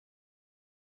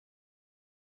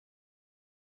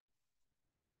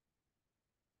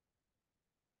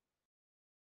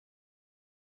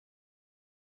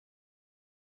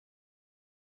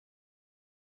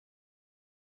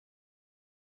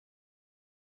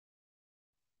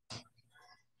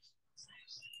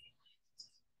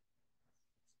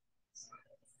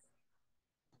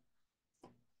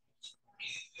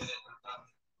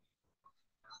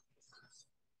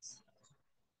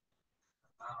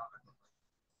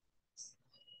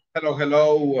Hello,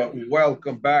 hello.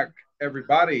 Welcome back,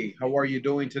 everybody. How are you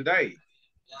doing today?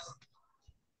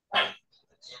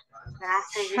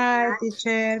 Hi,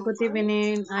 teacher. Good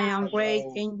evening. I am great.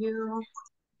 Hello. Can you?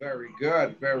 Very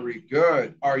good, very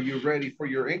good. Are you ready for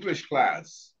your English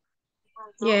class?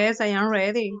 Yes, I am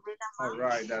ready. All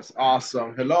right, that's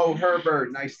awesome. Hello,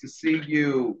 Herbert. Nice to see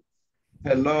you.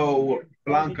 Hello, Hello,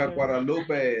 Blanca teacher.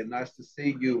 Guadalupe. Nice to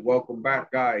see you. Welcome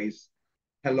back, guys.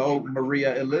 Hello,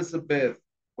 Maria Elizabeth.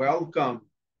 Welcome.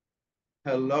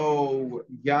 Hello,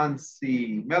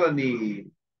 Yancy, Melanie.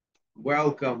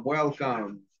 Welcome,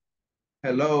 welcome.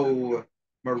 Hello,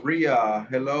 Maria.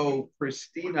 Hello,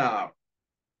 Christina.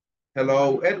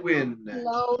 Hello, Edwin.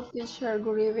 Hello, teacher.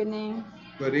 Good evening.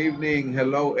 Good evening.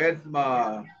 Hello,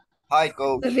 Edma. Hi, Good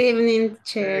coach. evening,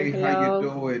 teacher. Hey, how you Hello.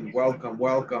 doing? Welcome,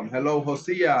 welcome. Hello,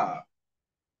 Hosea.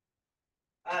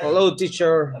 Hello,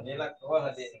 teacher.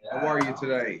 How are you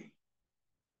today?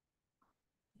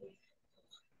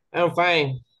 I'm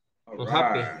fine. All I'm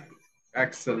happy. right.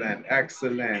 Excellent,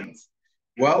 excellent.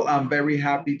 Well, I'm very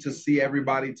happy to see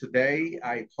everybody today.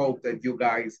 I hope that you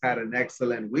guys had an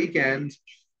excellent weekend.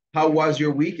 How was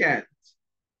your weekend?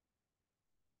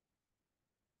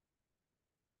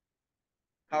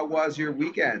 How was your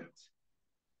weekend?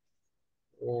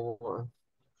 Oh,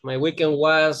 my weekend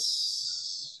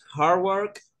was hard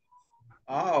work,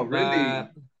 Oh, but really?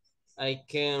 I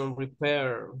can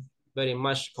repair very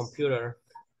much computer.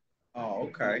 Oh,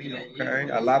 okay, okay.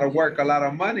 A lot of work, a lot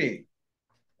of money.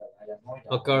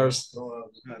 Of course.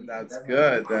 That's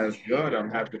good. That's good. I'm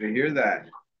happy to hear that.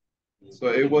 So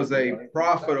it was a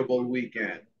profitable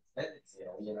weekend.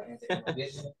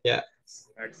 Yeah.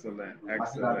 Excellent,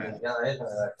 excellent.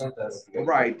 All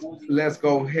right, let's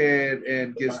go ahead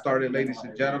and get started, ladies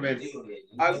and gentlemen.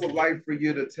 I would like for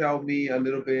you to tell me a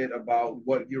little bit about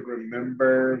what you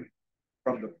remember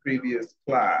from the previous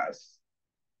class.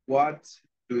 What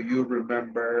do you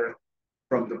remember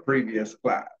from the previous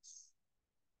class?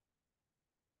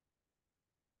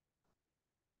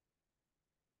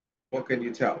 What can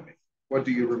you tell me? What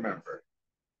do you remember?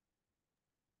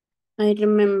 I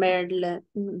remember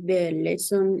the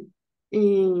lesson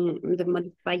in the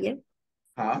modifier.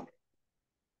 Huh?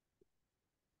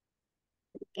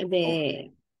 Oh,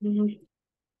 The Mhm.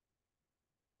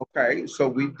 okay, so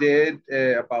we did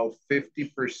about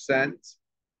 50%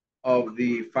 of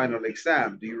the final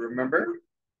exam. Do you remember?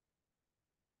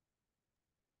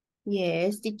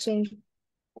 Yes, teacher.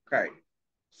 Okay,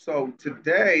 so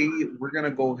today we're going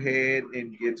to go ahead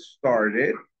and get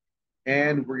started,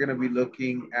 and we're going to be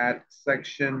looking at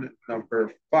section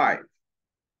number 5.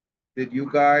 Did you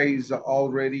guys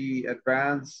already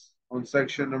advance on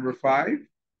section number 5?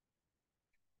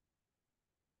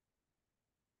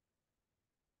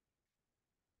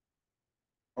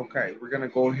 Okay, we're going to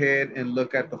go ahead and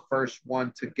look at the first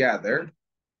one together.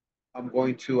 I'm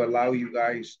going to allow you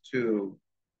guys to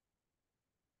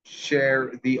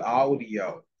share the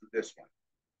audio to this one.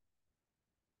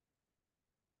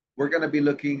 We're going to be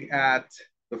looking at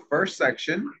the first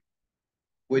section,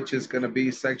 which is going to be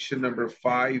section number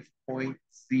 5.0.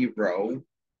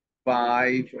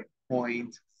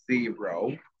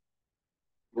 5.0.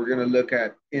 We're going to look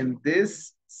at, in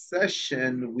this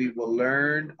session, we will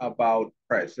learn about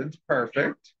present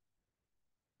perfect.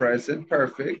 Present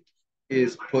perfect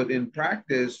is put in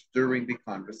practice during the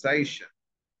conversation.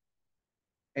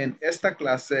 En esta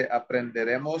clase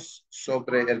aprenderemos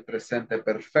sobre el presente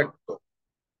perfecto.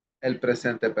 El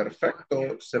presente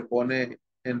perfecto se pone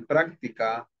en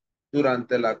práctica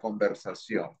durante la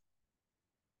conversación.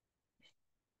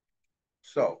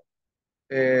 So,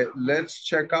 let's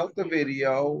check out the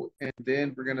video and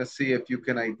then we're going to see if you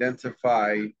can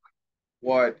identify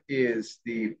what is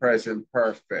the present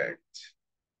perfect.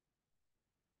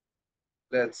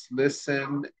 Let's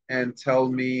listen and tell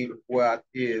me what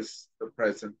is the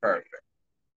present perfect.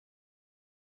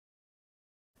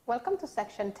 Welcome to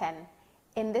section 10.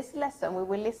 In this lesson, we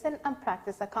will listen and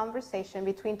practice a conversation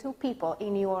between two people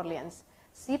in New Orleans.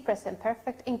 See present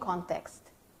perfect in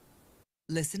context.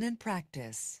 Listen and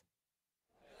practice.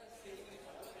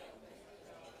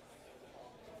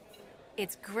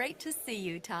 It's great to see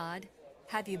you, Todd.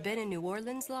 Have you been in New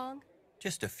Orleans long?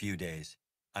 Just a few days.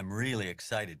 I'm really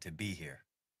excited to be here.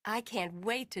 I can't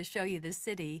wait to show you the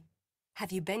city.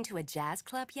 Have you been to a jazz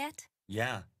club yet?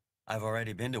 Yeah, I've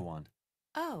already been to one.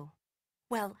 Oh,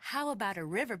 well, how about a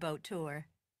riverboat tour?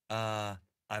 Uh,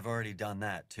 I've already done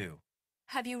that too.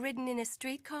 Have you ridden in a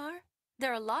streetcar?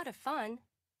 They're a lot of fun.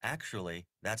 Actually,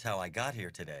 that's how I got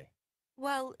here today.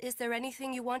 Well, is there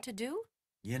anything you want to do?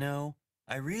 You know,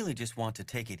 I really just want to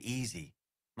take it easy.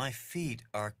 My feet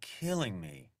are killing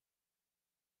me.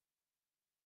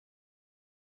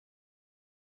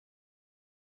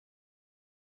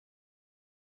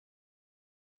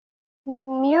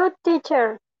 Mute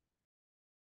teacher.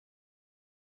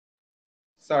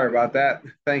 Sorry about that.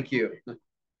 Thank you.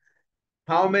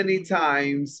 How many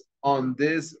times on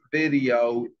this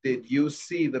video did you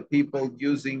see the people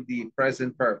using the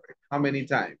present perfect? How many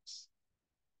times?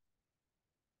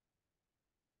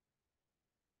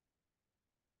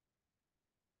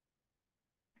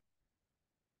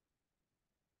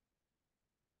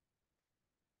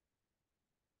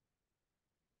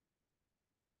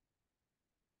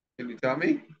 Can you tell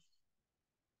me?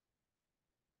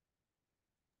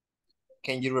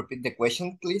 Can you repeat the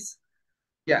question, please?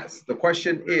 Yes, the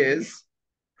question is,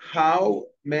 how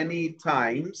many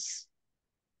times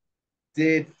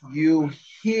did you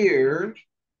hear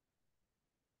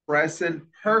present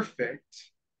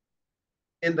perfect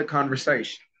in the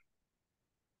conversation?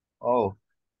 Oh.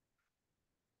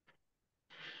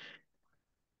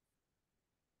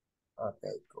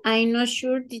 Okay, cool. I'm not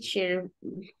sure, teacher.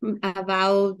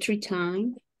 About 3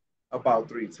 times. About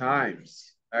 3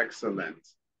 times. Excellent.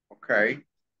 Okay.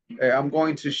 I'm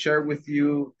going to share with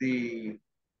you the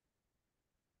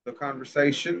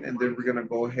conversation, and then we're going to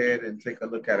go ahead and take a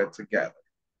look at it together.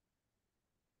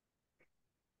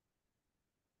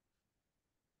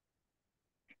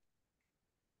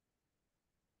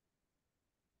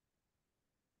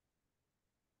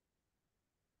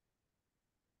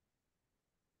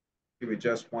 Give me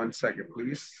just 1 second,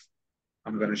 please.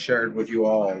 I'm going to share it with you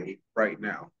all right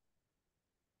now.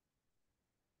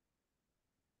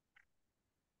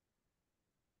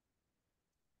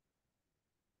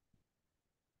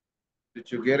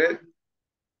 Did you get it?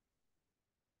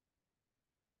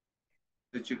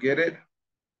 Did you get it?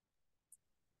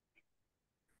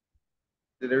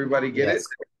 Did everybody get it?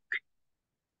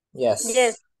 Yes.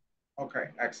 Yes. Okay,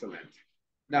 excellent.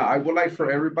 Now, I would like for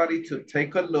everybody to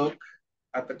take a look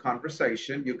at the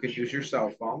conversation. You can use your cell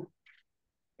phone.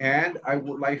 And I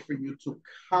would like for you to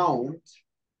count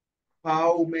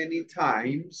how many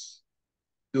times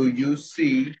do you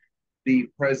see the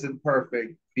present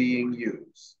perfect being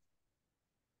used?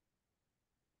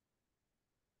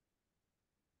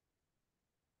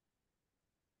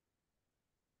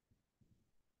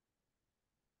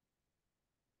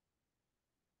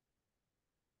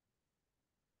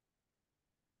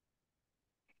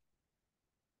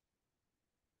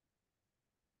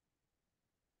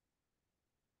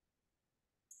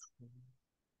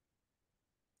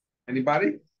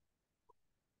 Anybody?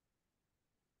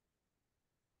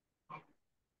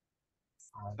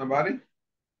 Somebody?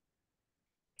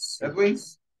 Edwin?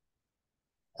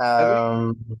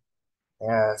 Um,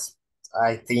 yes,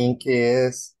 I think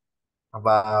it's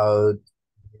about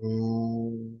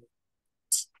 7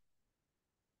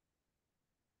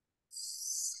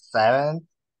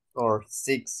 or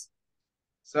 6.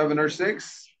 7 or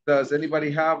 6? Does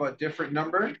anybody have a different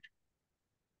number?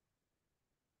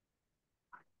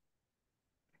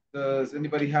 Does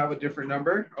anybody have a different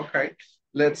number? Okay,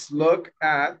 let's look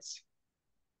at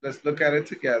it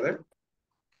together.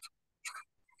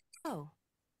 Oh,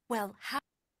 well, how?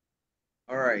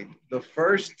 All right, the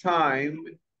first time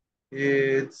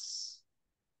it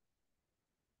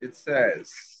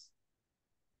says,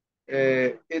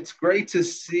 it's great to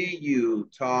see you,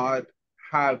 Todd.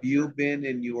 Have you been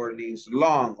in New Orleans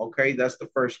long? Okay, that's the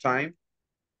first time.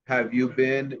 Have you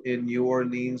been in New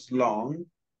Orleans long?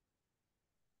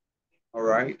 All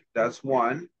right, that's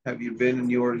one. Have you been in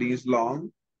New Orleans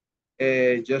long?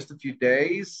 Just a few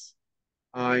days.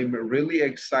 I'm really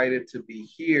excited to be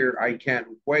here. I can't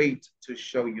wait to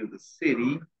show you the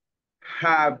city.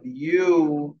 Have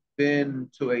you been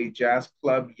to a jazz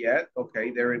club yet?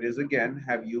 Okay, there it is again.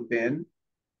 Have you been?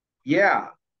 Yeah,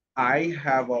 I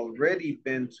have already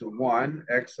been to one.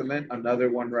 Excellent.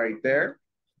 Another one right there.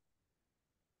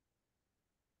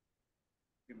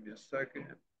 Give me a second.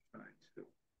 I'm trying to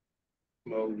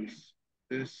close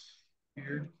this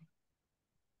here.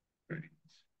 Great.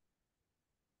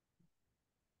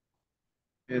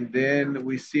 And then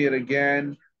we see it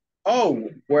again. Oh,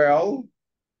 well,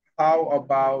 how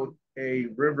about a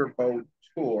riverboat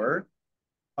tour?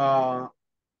 I've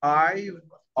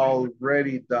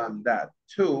already done that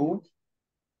too.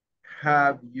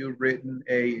 Have you written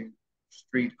a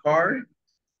streetcar?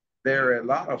 They're a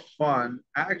lot of fun.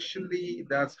 Actually,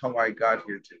 that's how I got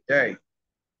here today.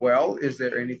 Well, is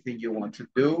there anything you want to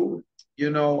do? You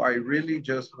know, I really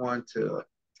just want to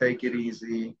take it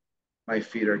easy. My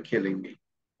feet are killing me.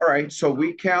 All right, so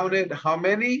we counted how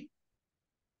many?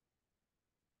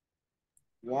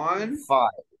 1, 5.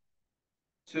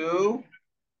 2,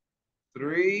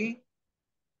 3,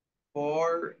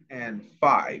 4, and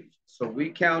 5. So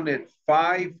we counted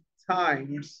 5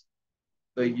 times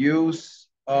the use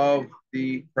of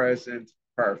the present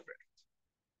perfect.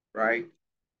 right?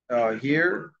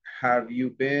 Here, have you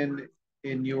been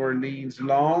in New Orleans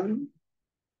long?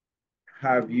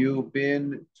 Have you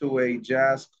been to a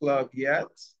jazz club yet?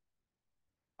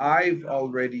 I've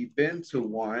already been to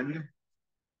one.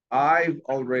 I've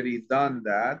already done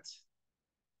that.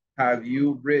 Have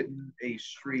you ridden a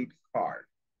streetcar?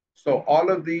 So all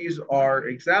of these are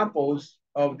examples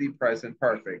of the present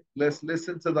perfect. Let's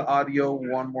listen to the audio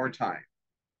one more time.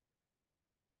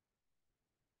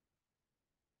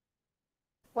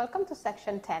 Welcome to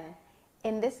section 10.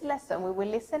 In this lesson, we will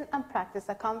listen and practice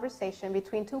a conversation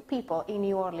between two people in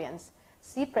New Orleans.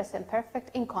 See present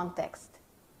perfect in context.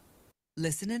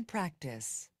 Listen and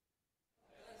practice.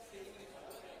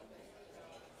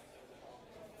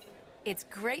 It's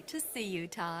great to see you,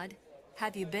 Todd.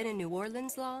 Have you been in New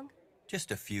Orleans long?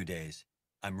 Just a few days.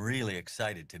 I'm really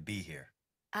excited to be here.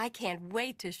 I can't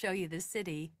wait to show you the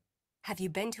city. Have you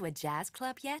been to a jazz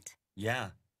club yet?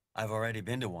 Yeah, I've already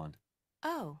been to one.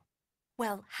 Oh,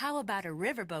 well, how about a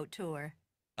riverboat tour?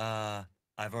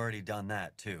 I've already done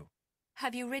that too.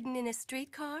 Have you ridden in a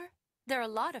streetcar? They're a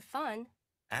lot of fun.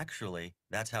 Actually,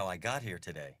 that's how I got here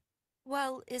today.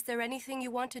 Well, is there anything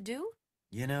you want to do?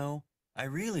 You know, I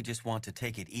really just want to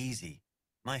take it easy.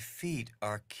 My feet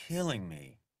are killing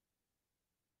me.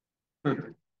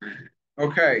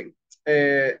 Okay.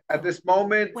 At this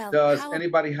moment, Well, does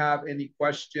anybody have any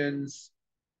questions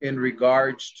in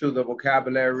regards to the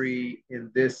vocabulary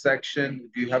in this section?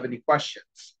 Do you have any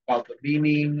questions about the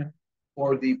meaning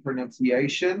or the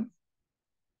pronunciation?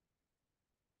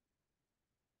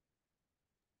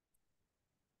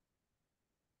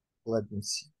 Let me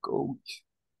see, coach.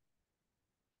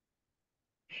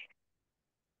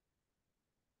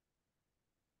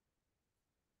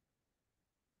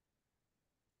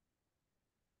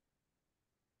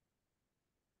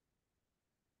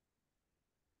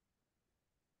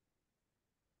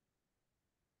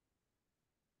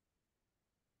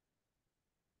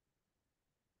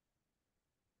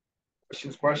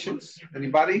 Questions?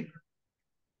 Anybody?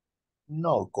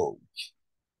 No, coach.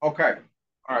 Okay.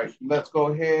 All right. Let's go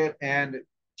ahead and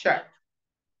check.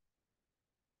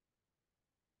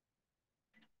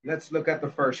 Let's look at the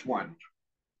first one.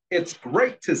 It's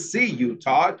great to see you,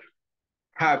 Todd.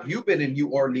 Have you been in New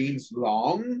Orleans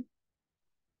long?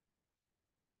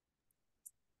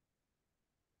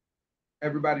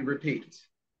 Everybody repeat.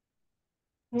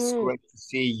 It's great to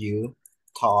see you,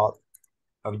 Todd.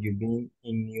 Have you been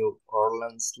in New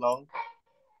Orleans long?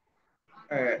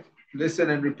 Listen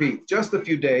and repeat. Just a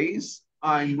few days.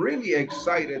 I'm really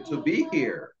excited to be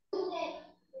here.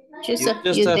 Just a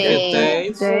Just few a few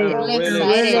days. days. I'm Really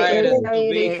really excited.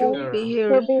 excited to be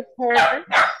here.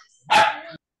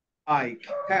 I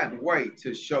can't wait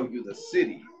to show you the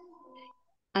city.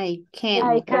 I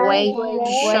can't wait to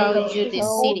show you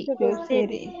the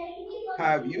city.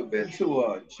 Have you been to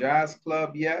a jazz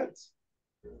club yet?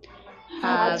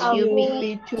 Have you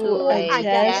been to a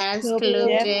jazz club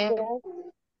yet?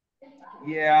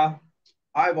 Yeah,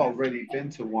 I've already been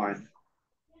to one.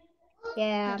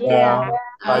 Yeah, Yeah,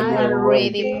 I've I've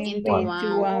already already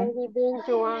been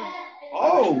to one.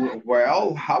 Oh,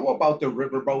 well, how about the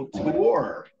riverboat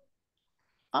tour?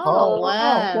 Oh, Oh,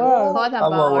 well, what how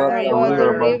about about a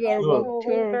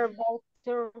riverboat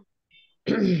tour?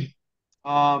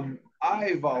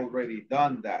 I've already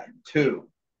done that too.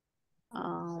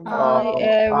 I've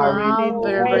I've already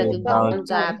already done done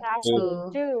that too.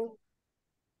 too.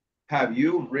 Have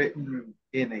you ridden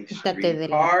in a Catedral.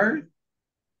 streetcar?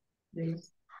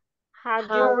 Have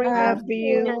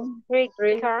you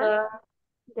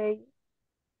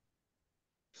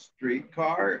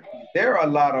Streetcar? They're a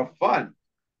lot of fun.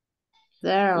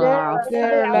 There are a lot of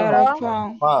There are a lot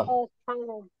of fun.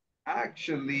 Fun.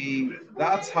 Actually,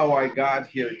 that's how I got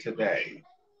here today.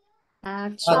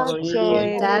 Actually,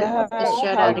 Actually, that is that's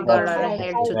your how I got regular here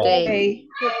here today.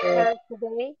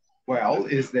 today. Well,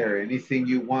 is there anything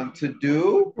you want to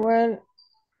do? Well,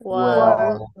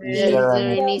 Well, Is is there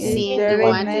there is anything you there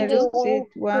want to do? anything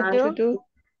you want to do?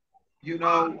 You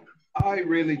know, I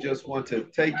really just want to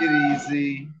take it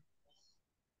easy.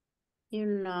 You You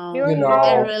know, I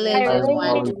know, really I just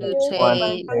want really to do want to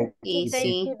take take it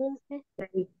easy.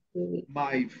 easy.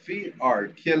 My feet are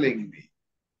killing me.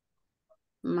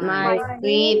 My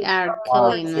feet are Are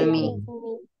killing me.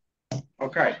 killing.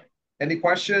 Okay. Any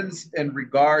questions in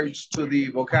regards to the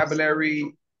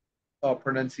vocabulary,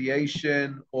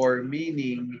 pronunciation, or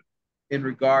meaning in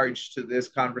regards to this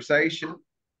conversation?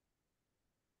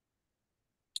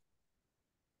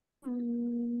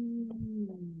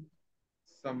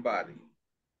 Somebody.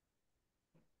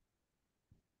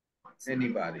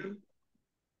 Anybody.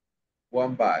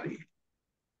 One body.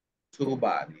 Two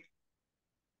body.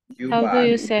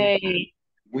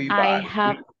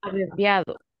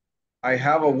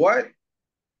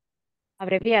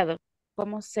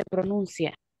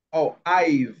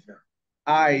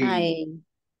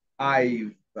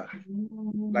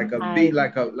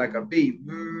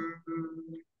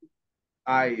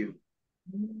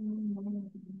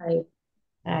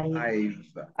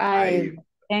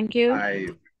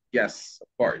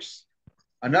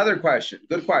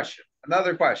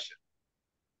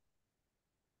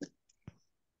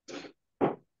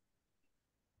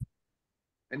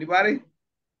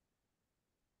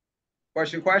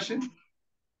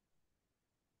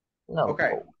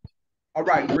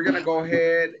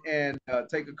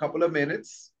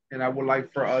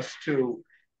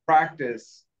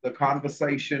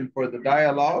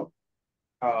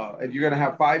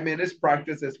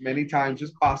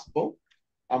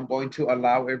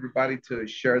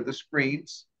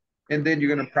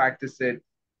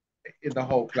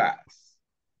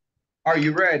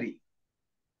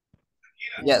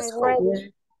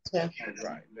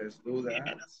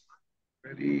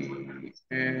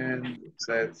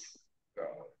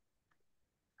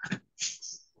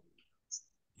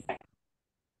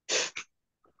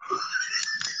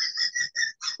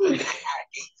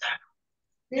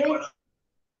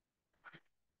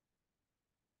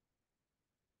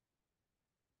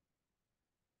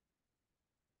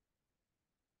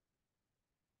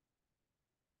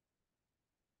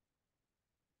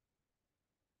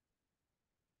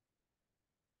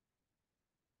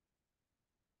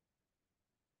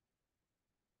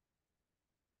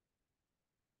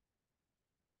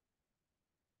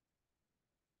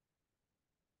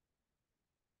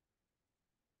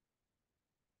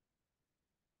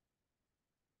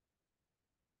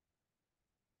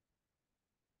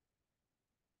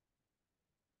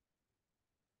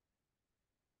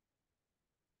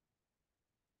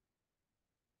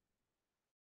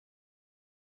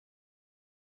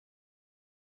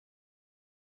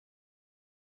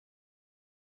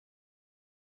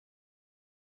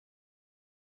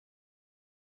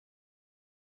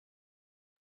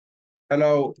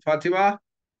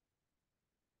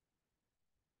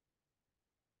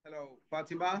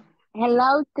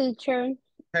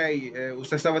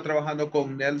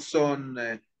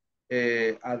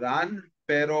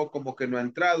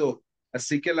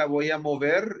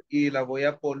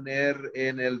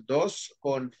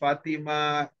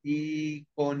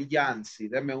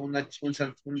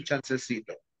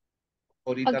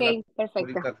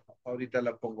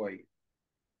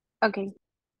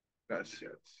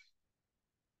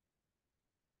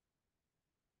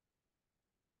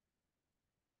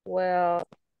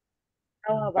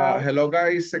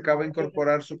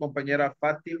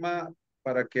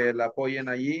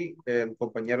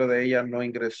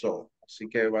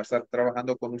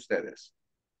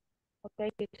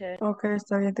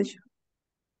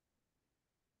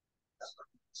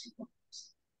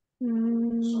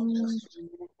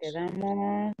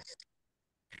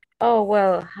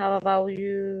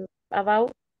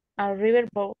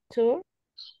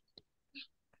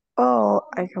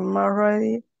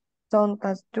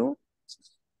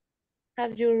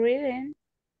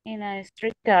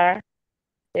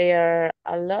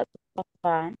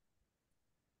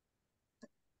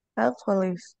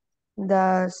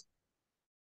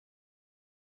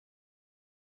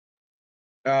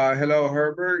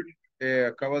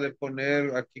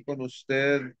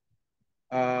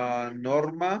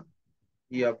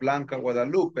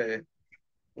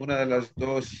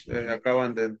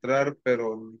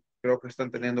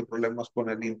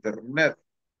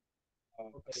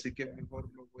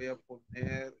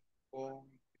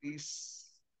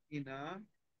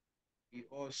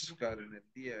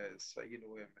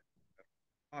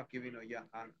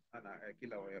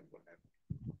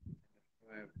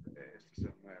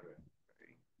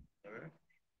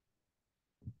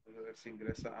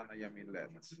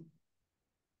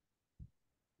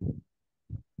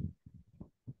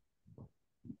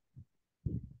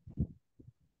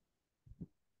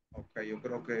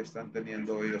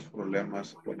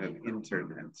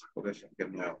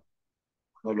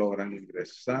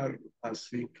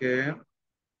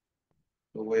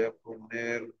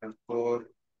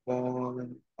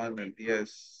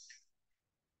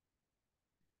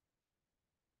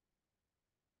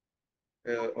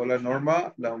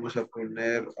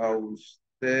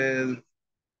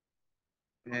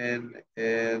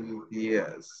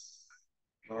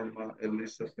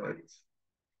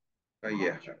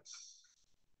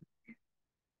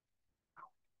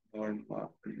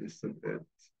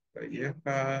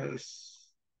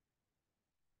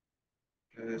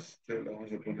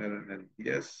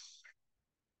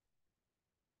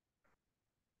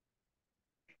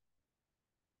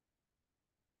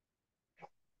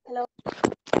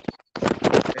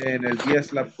 En el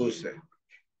 10 la puse.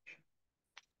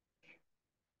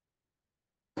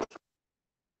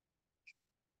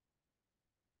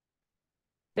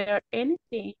 There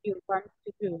anything you want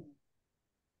to do?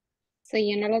 So,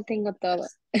 yo no lo tengo todo.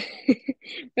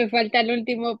 Me falta el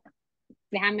último.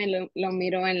 Déjame lo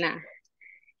miro en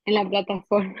la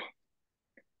plataforma.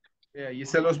 Ahí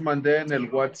se los mandé en el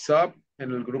WhatsApp,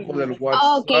 en el grupo del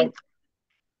Oh, ok. WhatsApp.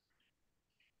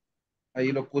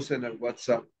 Ahí lo puse en el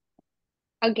WhatsApp.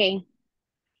 Ok.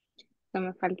 No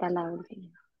me falta la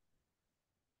última.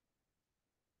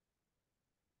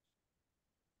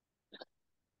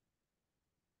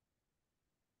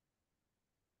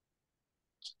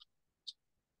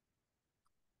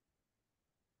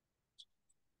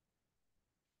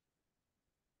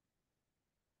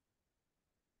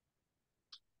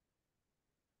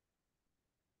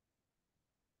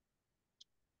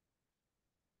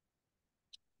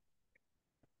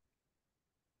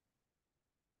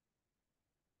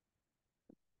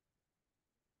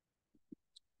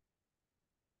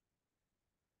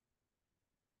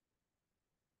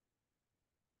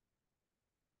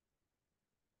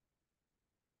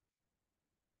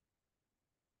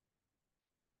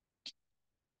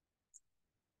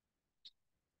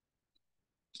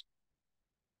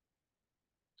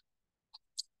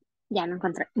 Ya lo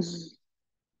encontré.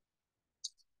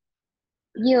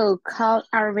 You call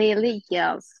are really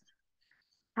yes.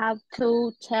 Have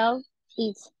to tell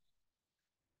its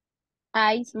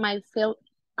eyes my feet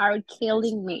are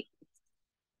killing me.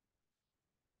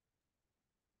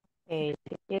 Si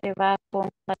quiere va con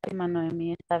Fátima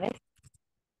Noemí esta vez.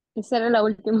 Esa era la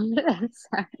última.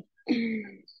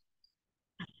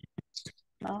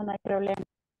 No, no hay problema.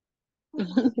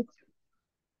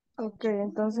 Ok,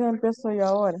 entonces empiezo yo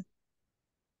ahora.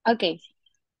 Ok.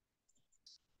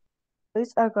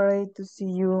 It's a great to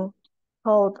see you.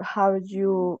 How have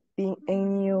you been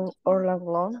in New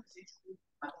Orleans?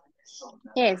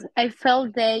 Yes, I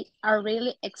felt they are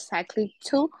really exactly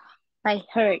two I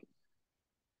heard.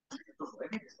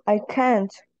 I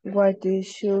can't. What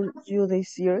should you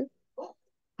this year?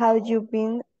 Have you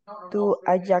been to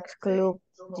a jazz club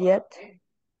yet?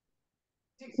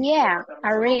 Yeah,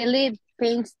 I really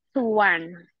been to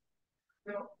one.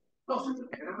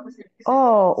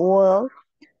 Oh, well,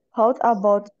 how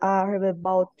about a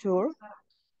riverboat tour?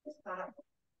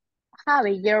 Have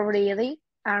you really?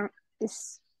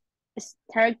 Is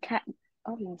star car?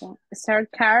 Oh my god, star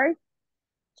car.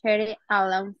 Cherry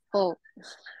along full.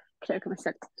 Creo que me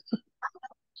salta.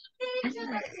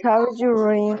 Have you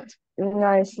rent a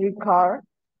nice car?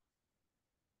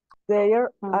 They're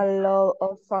a lot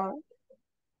of fun.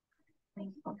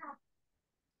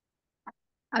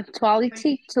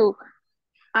 Actuality to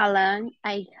Alan,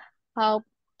 I hope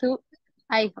to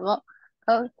I go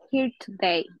here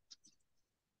today.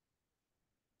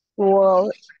 Well,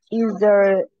 is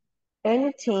there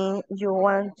anything you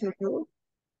want to do?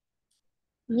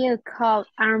 You call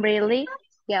and really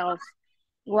yes.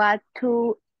 What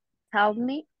to tell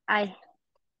me? I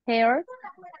hear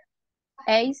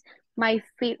Ace, my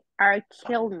feet are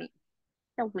killing me.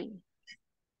 Kill me.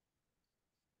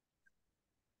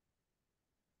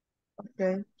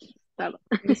 Okay.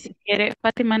 Y si quiere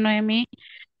Fátima Noemí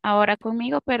ahora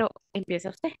conmigo, pero empieza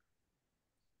usted.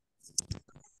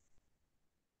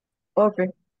 Okay.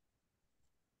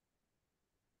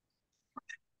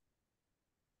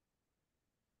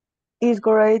 It's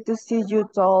great to see you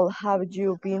all. Have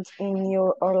you been in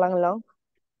New Orleans?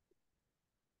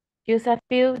 Just a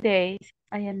few days.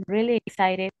 I am really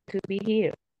excited to be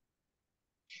here.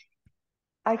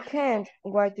 I can't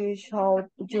wait to show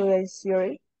you the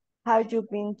series. Have you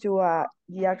been to a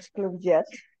jazz club yet?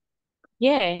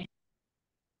 Yeah,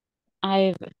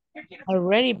 I've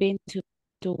already been to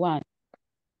one.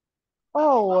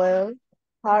 Oh, well,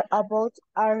 how about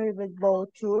a riverboat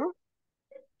tour?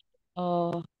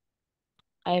 Oh,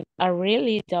 I've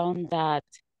really done that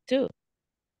too.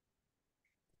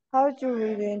 How you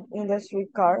reading in the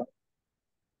streetcar?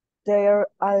 They're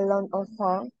a lot of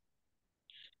fun.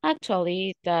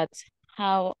 Actually, that's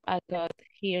how I got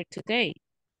here today.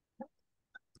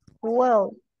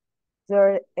 Well,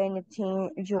 there anything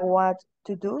you want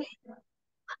to do?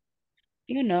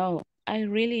 You know, I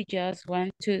really just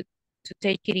want to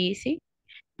take it easy.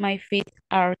 My feet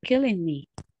are killing me.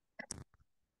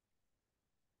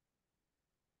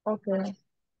 Okay.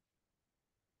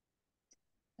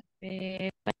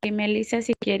 Pati Melissa,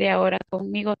 si quiere ahora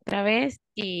conmigo otra vez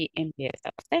y empieza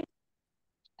usted.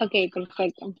 Okay,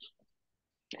 perfecto.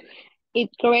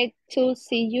 It's great to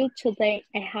see you today.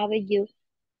 I have you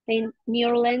in New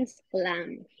Orleans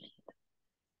land.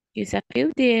 Just a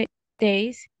few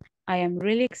days. I am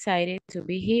really excited to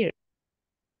be here.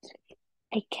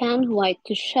 I can't wait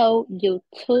to show you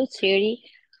two cities.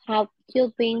 Have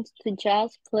you been to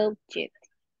Jazz Club yet?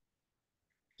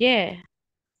 Yeah,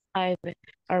 I've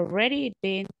already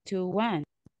been to one.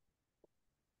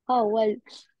 Oh well,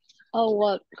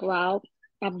 wow,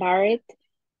 about it.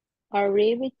 A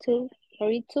revitory.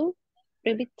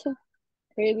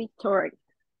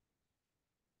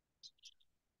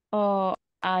 Oh,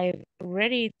 I've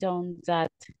already done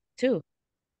that too.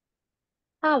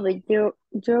 Oh, but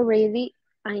you're really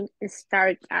a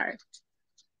star car.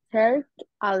 Third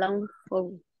along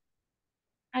for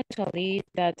Actually,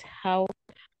 that's how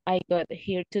I got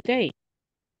here today.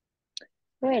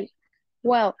 well,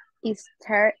 well, is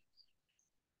there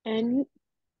any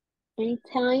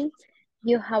anytime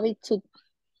you have it to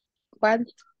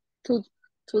want to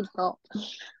go?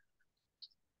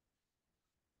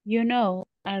 You know,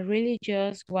 I really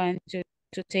just want to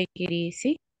take it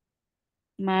easy.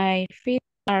 My feet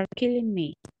are killing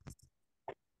me.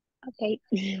 Okay.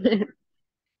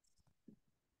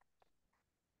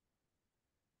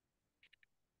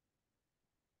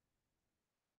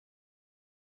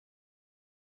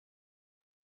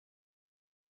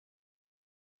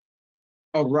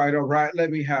 All right, all right. Let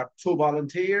me have two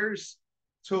volunteers.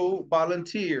 Two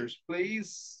volunteers,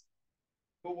 please.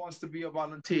 Who wants to be a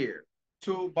volunteer?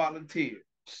 Two volunteers.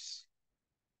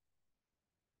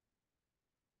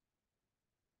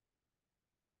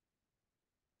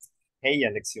 Hey,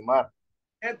 Alexiomar.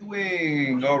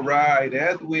 Edwin. All right,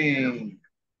 Edwin.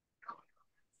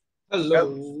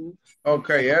 Hello.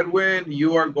 Okay, Edwin,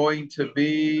 you are going to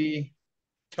be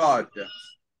Todd.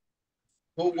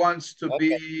 Who wants to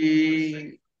Okay.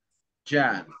 be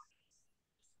Jan?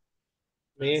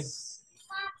 Me.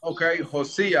 Okay,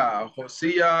 Hosea.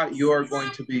 Hosea, you are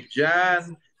going to be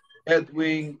Jan.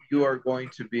 Edwin, you are going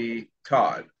to be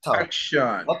Todd. Todd.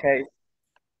 Action. Okay.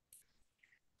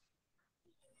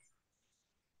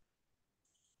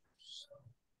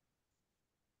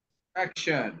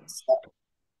 Action.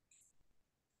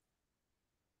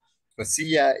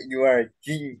 Hosea, you are a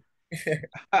genius.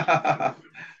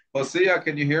 Hosea,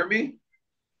 can you hear me?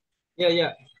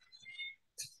 Yeah.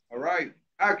 All right,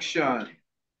 action.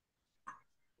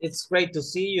 It's great to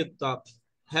see you, Todd.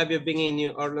 Have you been in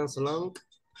New Orleans long?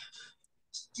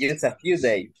 Just a few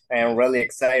days. I am really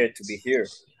excited to be here.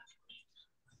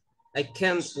 I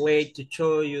can't wait to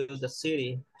show you the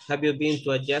city. Have you been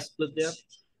to a jazz club yet?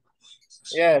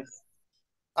 Yes,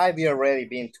 I've already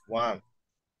been to one.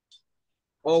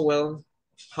 Oh, well,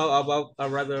 how about a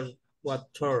rather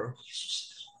what tour?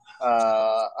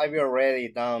 I've already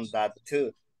done that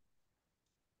too.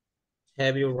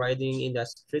 Have you riding in the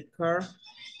streetcar?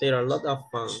 They're a lot of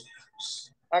fun.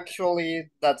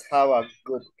 Actually, that's how I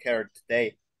got here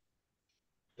today.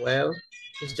 Well,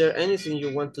 is there anything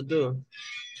you want to do?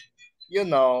 You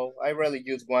know, I really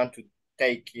just want to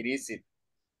take it easy.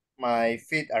 My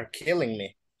feet are killing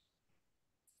me.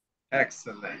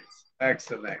 Excellent,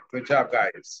 excellent. Good job,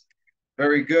 guys.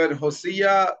 Very good,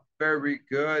 Hosea. Very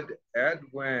good,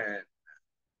 Edwin.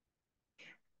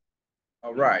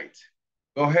 All right.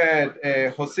 Go ahead,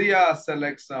 Hosea,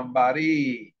 select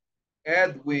somebody.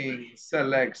 Edwin,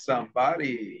 select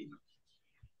somebody.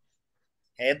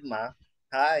 Edma.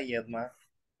 Hi, Edma.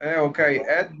 Okay,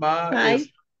 Hi.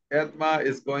 Edma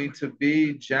is going to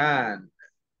be Jan.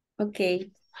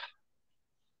 Okay.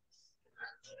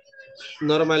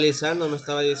 Normalizando me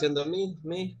estaba diciendo a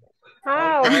mí.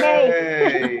 Ah,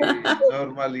 okay. Okay,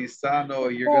 normalizano,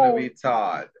 you're gonna be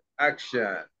Todd.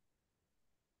 Action.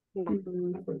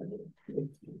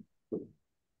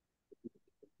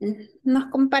 Nos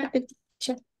comparte,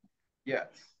 teacher. Yes.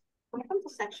 Welcome to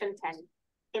section 10.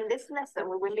 In this lesson,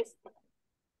 we will listen.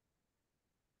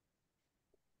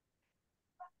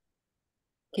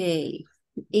 Okay,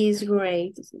 it's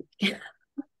great.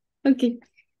 Okay,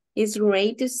 it's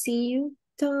great to see you,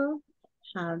 Tom.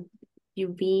 Have you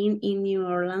been in New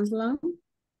Orleans long?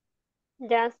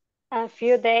 Just a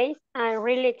few days. I'm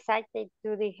really excited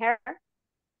to be here.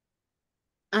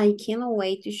 I cannot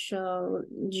wait to show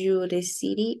you the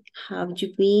city. Have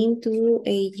you been to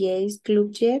a jazz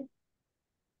club yet?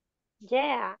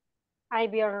 Yeah,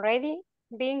 I've already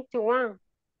been to one.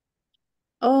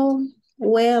 Oh,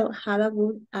 well, how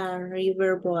about a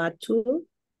riverboat tour?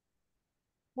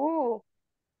 Oh,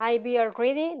 I've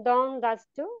already done that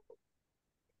too.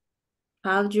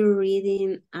 Have you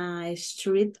ridden a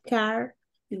streetcar?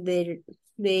 They're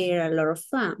a lot of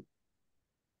fun.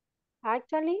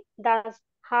 Actually, that's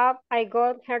how I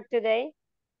got here today.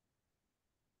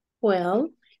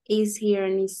 Well, is here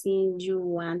anything you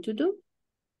want to do?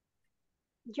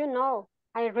 You know,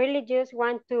 I really just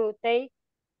want to take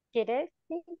it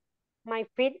easy. My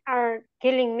feet are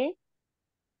killing me.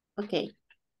 Okay.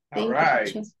 All Thank you, right.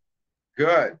 teacher.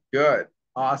 Good, good.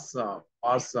 Awesome,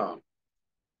 awesome.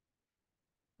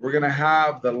 We're going to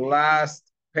have the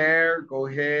last pair. Go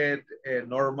ahead and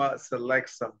Norma select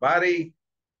somebody.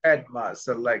 Edma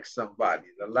select somebody.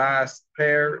 The last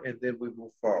pair, and then we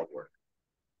move forward.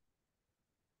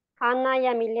 Ana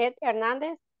Yamilet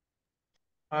Hernandez.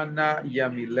 Ana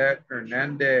Yamilet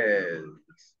Hernandez.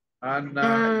 Ana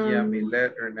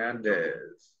Yamilet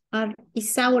Hernandez.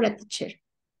 Isaura, teacher.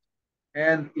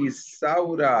 And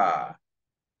Isaura.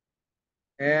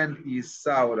 And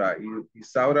Isaura.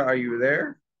 Isaura, are you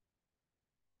there?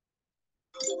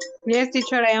 Yes,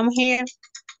 teacher, I am here.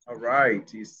 All right,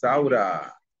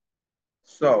 Isaura.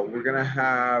 So we're going to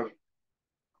have,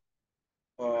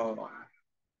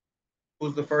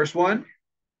 who's the first one?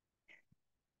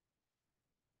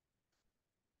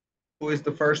 Who is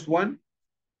the first one?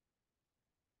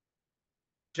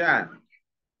 Jan.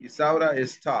 Isaura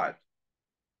is Todd.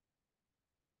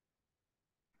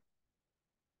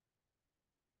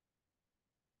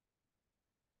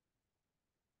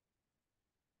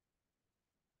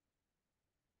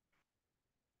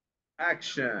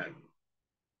 Action.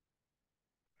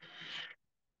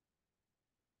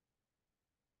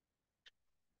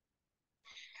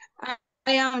 I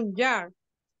am Jar.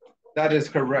 That is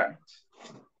correct.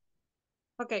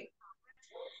 Okay.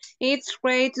 It's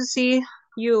great to see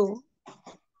you.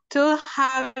 To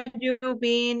have you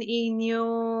been in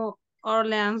New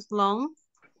Orleans long?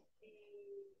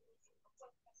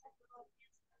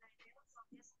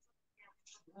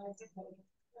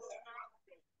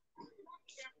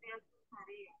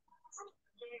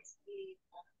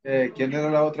 ¿Quién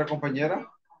era la otra compañera?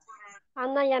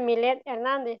 Ana Yamilet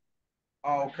Hernández.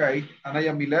 Ah, ok. Ana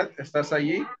Yamilet, ¿estás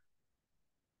allí?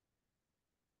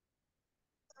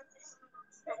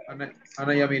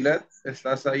 Ana Yamilet,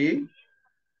 ¿estás allí?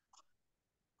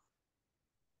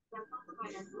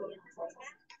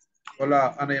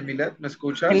 Hola, Ana Yamilet, ¿me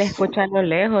escuchas? Se le escucha a lo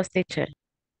lejos, teacher.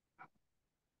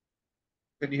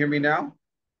 Can you hear me now?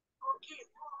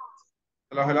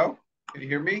 Hello, hello. Can you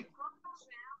hear me?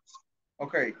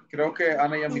 Ok, creo que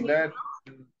Ana Yamilet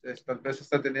tal vez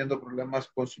está teniendo problemas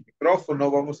con su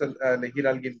micrófono. Vamos a elegir a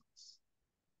alguien más.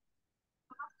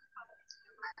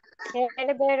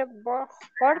 Herbert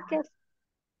Borges.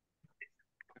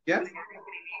 ¿Quién?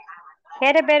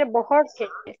 Herbert Borges.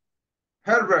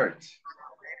 Herbert.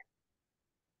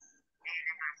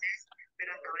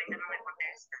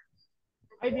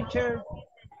 Hi, teacher.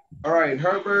 All right,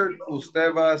 Herbert,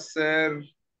 usted va a ser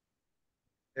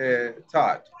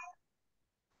Todd.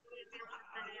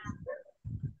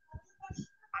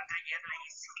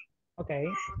 Okay.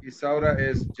 Isaura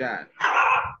is Jan.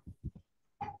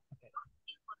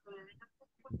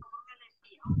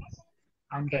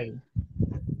 I'm ready.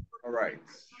 All right.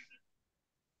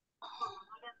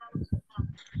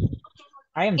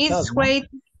 I am It's Todd, great.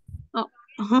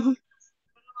 Oh.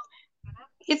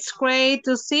 It's great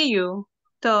to see you,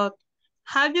 Todd.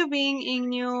 Have you been in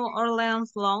New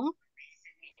Orleans long?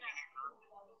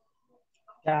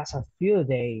 Just a few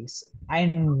days.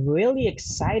 I'm really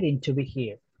excited to be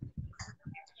here.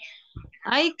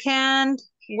 I can't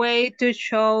wait to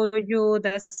show you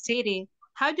the city.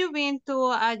 Have you been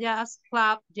to a jazz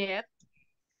club yet?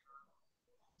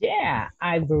 Yeah,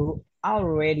 I've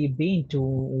already been to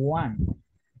one.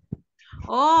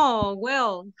 Oh,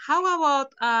 well, how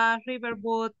about a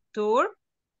riverboat tour?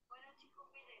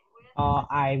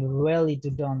 I really do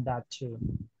done that too.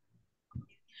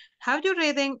 Have you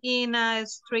ridden in a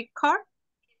streetcar?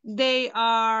 They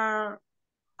are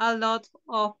a lot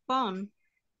of fun.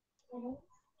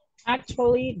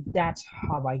 Actually, that's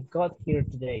how I got here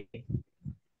today.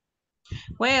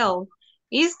 Well,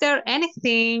 is there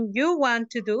anything you want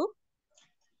to do?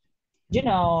 You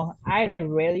know, I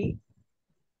really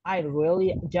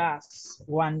just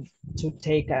want to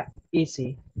take it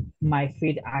easy. My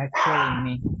feet are killing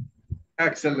me.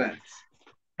 Excellent.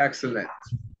 Excellent.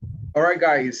 All right,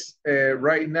 guys.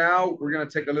 Right now, we're going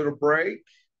to take a little break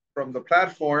from the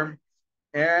platform,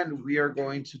 and we are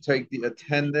going to take the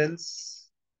attendance.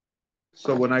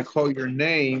 So when I call your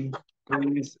name,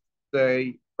 please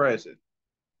stay present.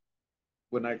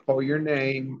 When I call your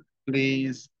name,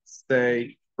 please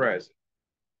stay present.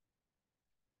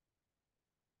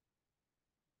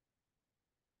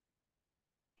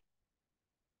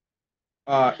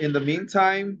 In the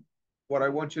meantime, what I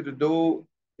want you to do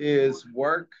is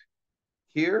work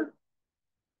here,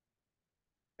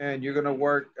 and you're going to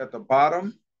work at the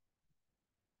bottom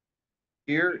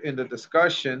here in the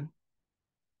discussion,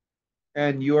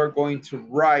 and you are going to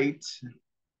write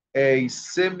a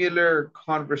similar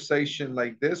conversation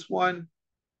like this one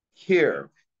here.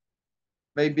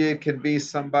 Maybe it can be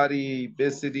somebody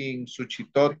visiting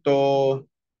Suchitoto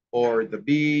or the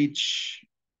beach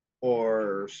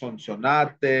or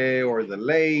Sonsonate or the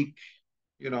lake,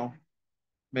 you know,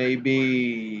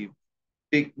 maybe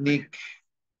picnic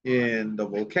in the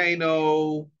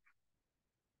volcano,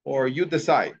 or you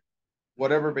decide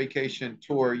whatever vacation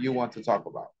tour you want to talk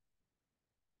about.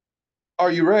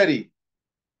 Are you ready?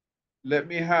 Let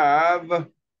me have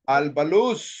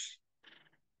Albaluz.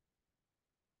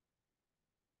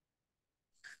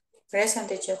 Present,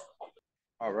 teacher.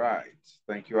 All right.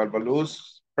 Thank you,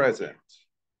 Albaluz. Present.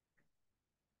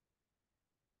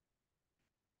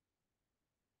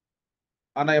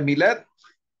 Ana Yamilet.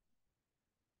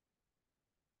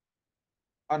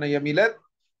 Ana Yamilet.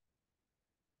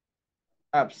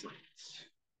 Absent.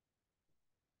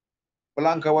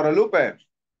 Blanca Guadalupe.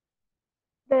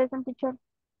 Present, teacher.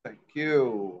 Thank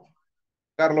you.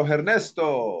 Carlos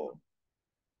Ernesto.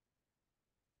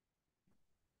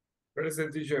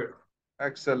 Present, teacher.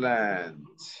 Excellent.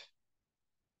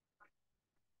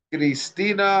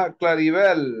 Cristina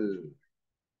Claribel.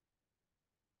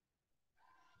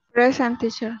 Present,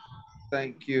 teacher.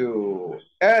 Thank you.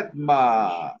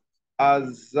 Edma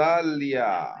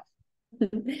Azalia.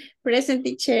 Present,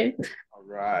 teacher. All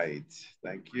right.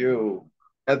 Thank you.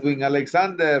 Edwin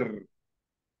Alexander.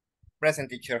 Present,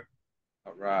 teacher.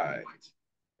 All right.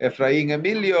 Efraín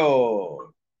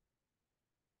Emilio.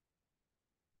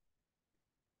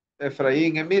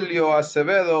 Efraín Emilio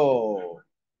Acevedo.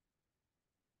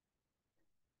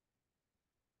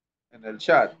 En el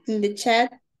chat. In the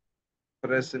chat.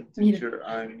 Present, teacher,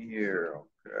 I'm here.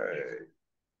 Okay.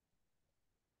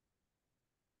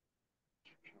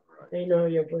 Sí, no,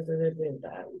 yo puedo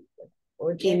intentar.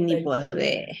 Que ni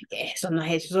poder. Eso no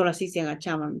es eso, solo así se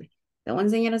agachaban. Te voy a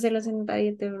enseñar a hacer la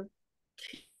sentadilla.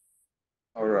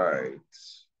 All right.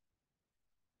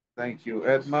 Thank you,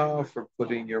 Edma, for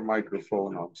putting your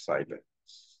microphone on silent.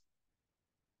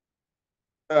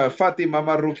 Fatima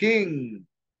Marroquín.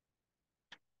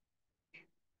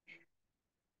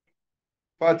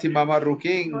 Fatima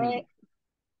Marroquín.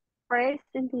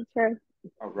 Present, teacher.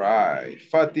 All right.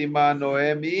 Fatima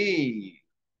Noemi.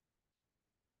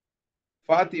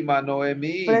 Fatima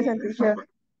Noemi. Present, teacher.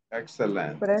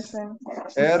 Excellent. Present.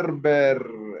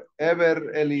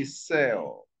 Ever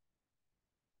Eliseo.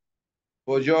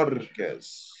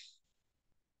 Bojorquez.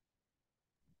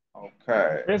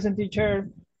 Okay. Present, teacher.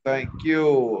 Thank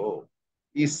you.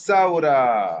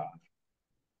 Isaura.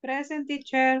 Present,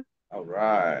 teacher. All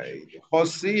right.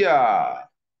 Hosea.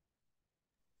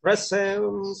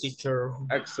 Present, teacher.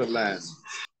 Excellent.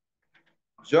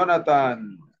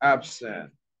 Jonathan,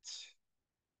 absent.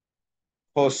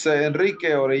 Jose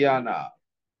Enrique Orellana.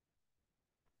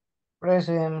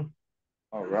 Present.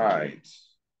 All right.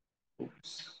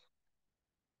 Oops.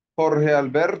 Jorge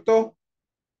Alberto.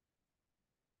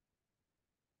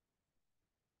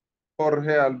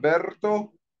 Jorge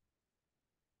Alberto.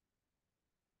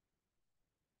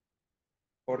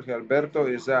 Jorge Alberto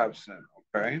is absent,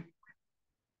 okay.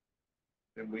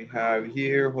 Then we have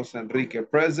here Jose Enrique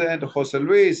present. Jose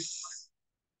Luis.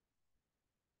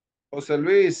 Jose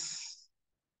Luis.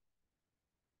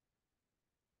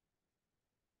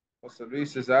 Jose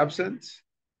Luis is absent.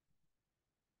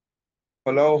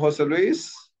 Hello, Jose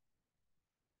Luis.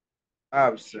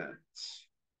 Absent.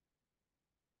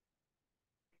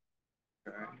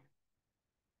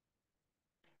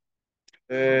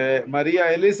 Okay.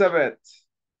 Maria Elizabeth.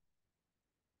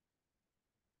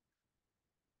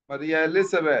 Maria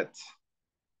Elizabeth.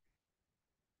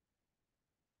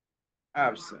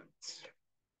 Absent.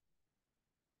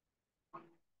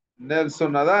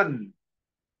 Nelson Adán.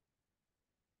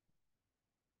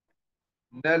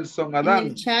 Nelson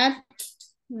Adán.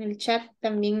 En el chat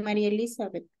también María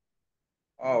Elizabeth.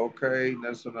 Oh, okay.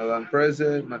 Nelson Adán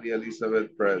present. Maria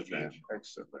Elizabeth present.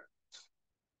 Excellent.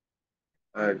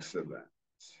 Excellent.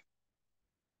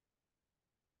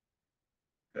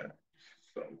 Okay.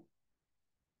 So,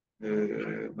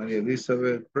 Maria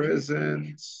Elizabeth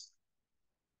present.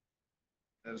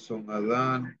 Nelson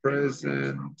Adán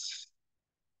present.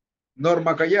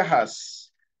 Norma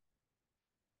Callejas.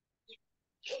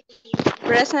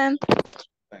 Present.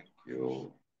 Thank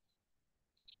you.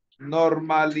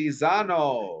 Norma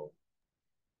Lizano.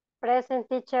 Present,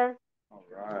 teacher. All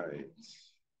right.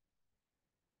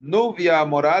 Nubia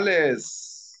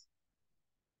Morales.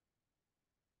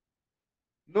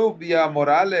 Nubia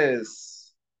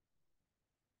Morales.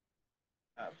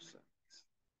 Absent.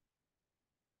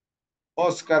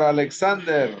 Oscar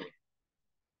Alexander.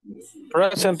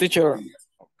 Present, teacher.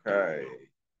 Okay.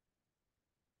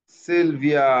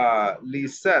 Sylvia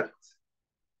Lisette.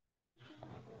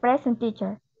 Present,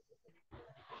 teacher.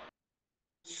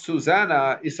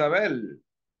 Susana Isabel.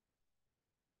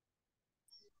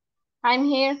 I'm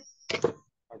here.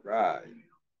 All right.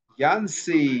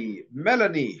 Yancy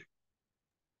Melanie.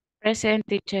 Present,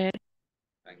 teacher.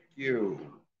 Thank you.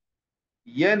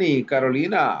 Jenny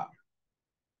Carolina.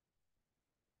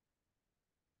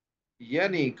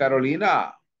 Jenny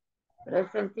Carolina.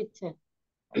 Present, teacher.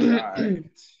 All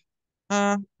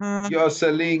right.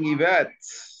 Jocelyn Yvette.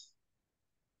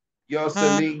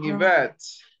 Jocelyn Yvette.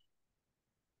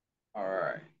 All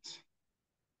right.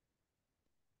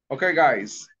 Okay,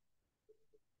 guys.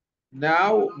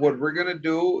 Now, what we're going to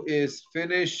do is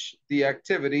finish the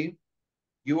activity.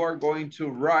 You are going to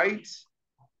write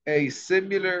a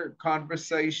similar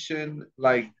conversation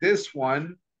like this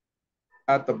one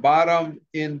at the bottom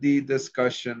in the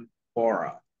discussion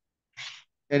forum.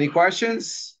 Any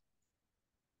questions?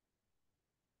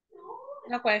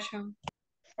 No question.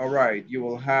 All right, you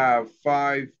will have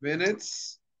 5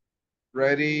 minutes.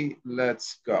 Ready,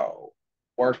 let's go.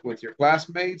 Work with your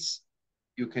classmates.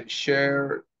 You can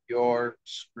share your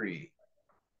screen.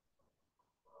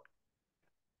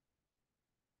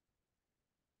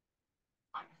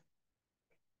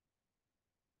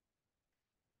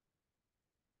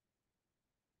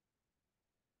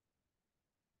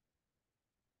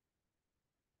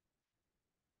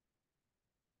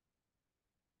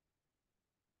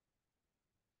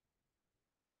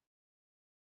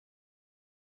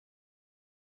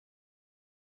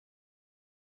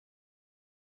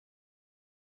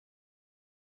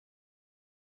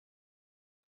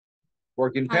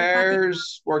 Work in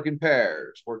pairs, work in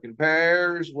pairs, work in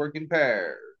pairs, work in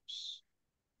pairs.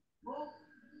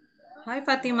 Hi,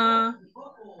 Fatima.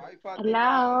 Hi, Fatima.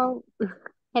 Hello.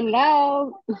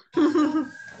 Hello.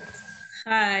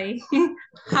 Hi.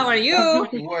 How are you?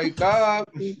 Wake up.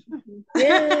 Good.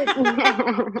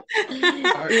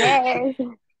 Yes.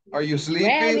 Are you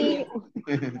Ready.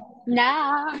 sleeping?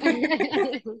 No.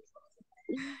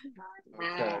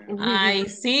 Okay. I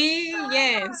see.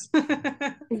 Yes.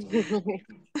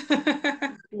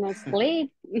 No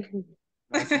sleep.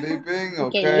 Not sleeping?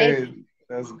 Okay, Okay.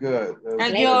 That's good. That's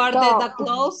And you good. ordered go. the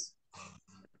clothes?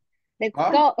 Let's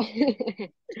Huh? go.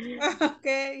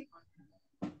 Okay.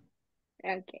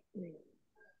 Okay.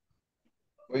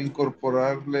 Voy a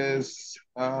incorporarles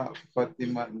a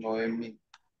Fátima Noemi.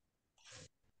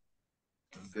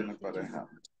 Tiene pareja.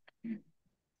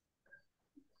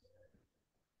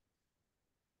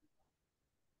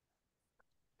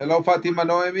 Hello, Fátima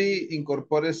Noemi.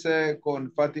 Incorpórese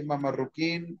con Fátima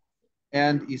Marroquín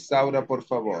and Isaura, por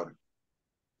favor.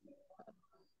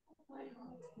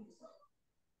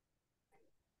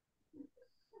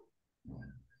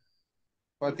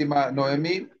 Fátima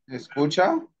Noemi,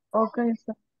 ¿escucha? Okay,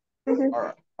 so, mhm. All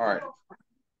right. All right.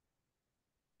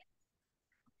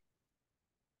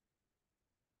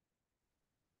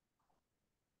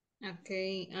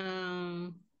 Okay.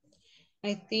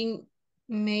 I think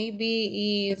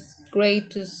maybe it's great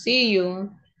to see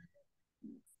you.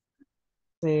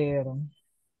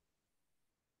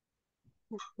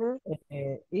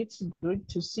 It's good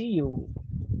to see you,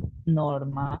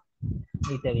 Norma.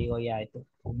 Y te digo ya este es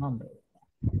tu nombre.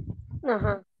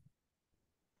 Ajá.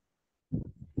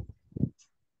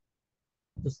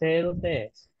 ¿Usted de dónde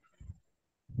es?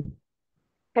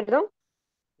 ¿Perdón?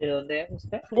 ¿De dónde es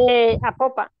usted? De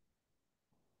Apopa.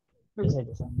 Yo soy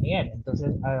de San Miguel,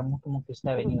 entonces hagamos como que usted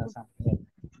ha venido a San Miguel.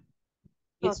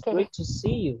 It's Okay. great to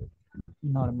see you,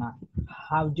 Norma.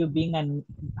 Have you been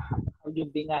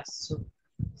at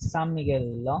San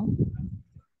Miguel long?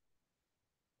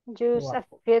 Just a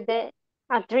few days,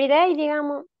 3 days,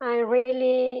 digamos. I'm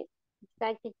really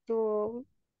excited to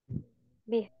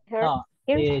be here. No,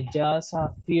 just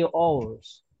a few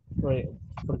hours.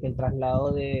 Porque el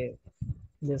traslado de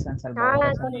San Salvador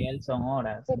a San Miguel son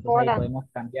horas. Entonces ahí horas. podemos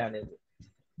cambiar.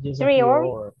 Just a 3 few hours?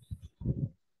 hours.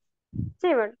 Sí,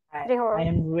 3 hours. I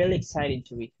am really excited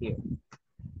to be here.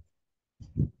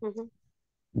 Ujú.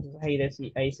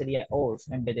 Ahí sería hours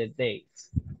en vez de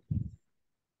days.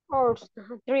 Hours,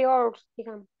 3 hours,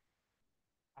 digamos.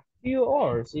 Few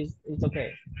hours is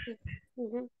okay.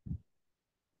 Ujú.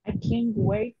 I can't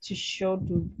wait to show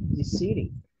to the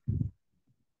city.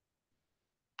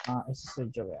 Ese es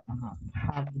el yo.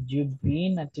 Have you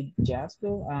been at the jazz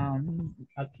club?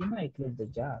 Aquí no hay club de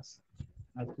jazz.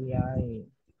 Aquí hay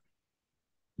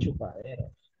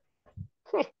chupaderos.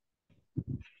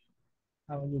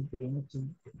 Have you been to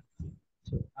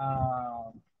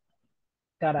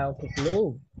karaoke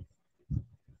club?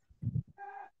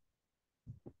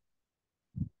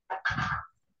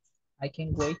 I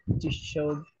can't wait to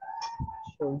show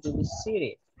you the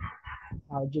city.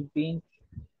 Have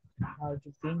Have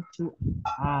you been to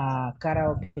a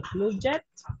karaoke club yet?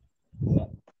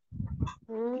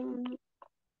 Mm,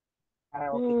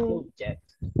 Karaoke mm, club yet.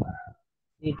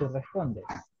 Y tú respondes.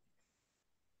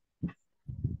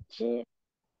 yeah,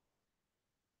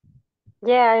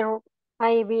 yeah,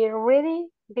 I be already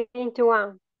been to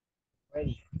one.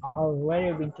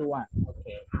 Already been to one.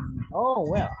 Okay. Oh,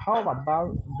 well, how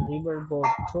about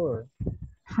riverboat tour?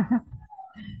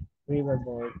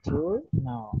 Riverboat tour?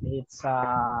 No, it's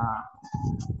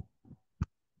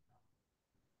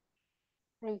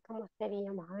Ay, ¿cómo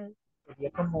sería, man?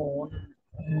 sería como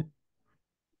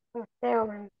No sé,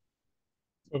 hombre.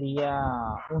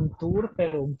 sería un tour,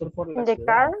 pero un tour por la In the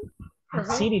ciudad. car? Un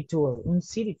Ajá. city tour, un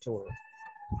city tour.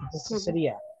 Entonces Ujú,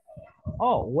 sería,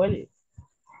 oh, well,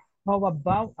 how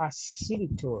about a city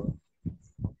tour?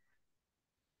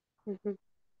 ujú.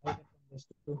 Ahí respondes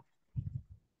tú.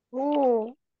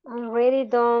 Already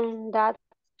done that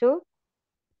too.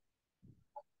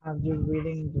 Have you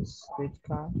ridden the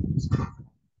streetcar?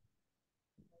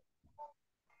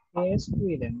 Yes,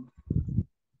 ridden.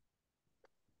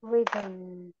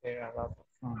 Written. There are a lot of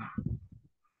fun.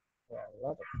 There are a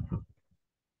lot of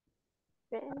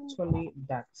Actually,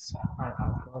 that's how I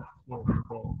got here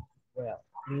today. Well,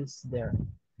 is there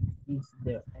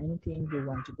anything you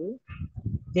want to do?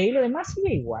 De ahí lo demás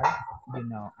sigue igual. You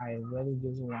know, I really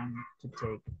just want to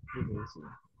take it easy.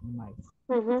 My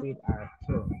Ujú, feet are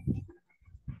killing me.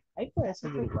 Ahí puede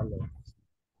seguir ujú. igual lo demás.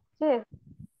 Sí,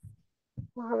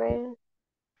 vamos a ver.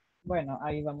 Bueno,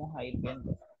 ahí vamos a ir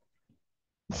viendo.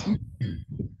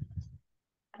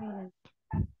 Reader.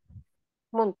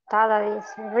 Montada,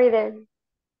 dice. Reader.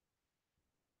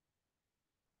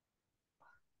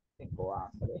 Tengo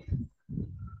hambre.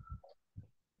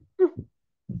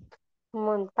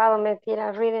 Montado,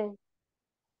 mentira. Reader.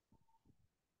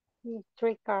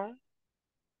 Streetcar.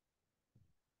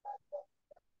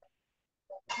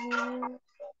 Mm,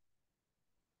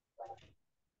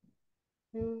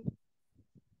 mm.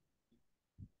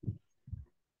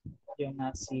 Yo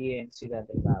nací en Ciudad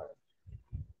del Lago.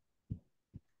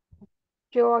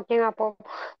 Yo aquí en Apopo.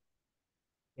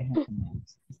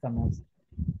 Estamos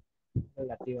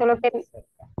Solo que relativamente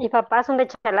cerca. mis papás son de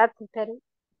Chalate, pero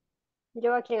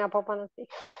yo aquí en Apopo no sé.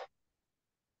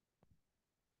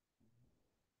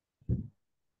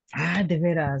 Ah, de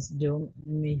veras,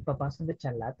 mis papás son de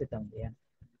Chalate también.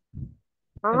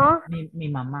 Bueno, Ajá. mi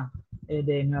mamá es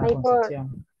de Nueva Ahí por.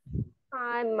 Concepción.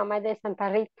 Ay, mi mamá es de Santa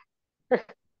Rita.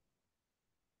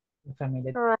 Mi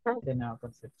familia Ajá. de Nueva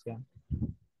Concepción.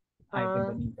 Ay, qué Ah,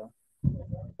 bonito.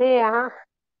 sí, ajá.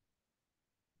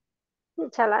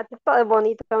 Chalate, todo es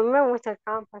bonito. A mí me gusta el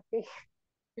campo aquí.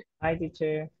 Hi,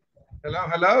 teacher. Hello,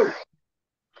 hello.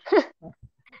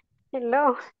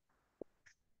 Hello.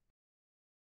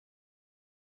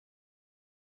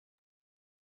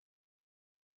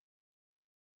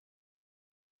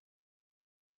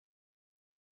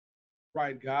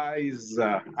 Right, guys.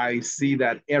 I see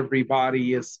that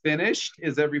everybody is finished.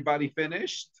 Is everybody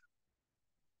finished?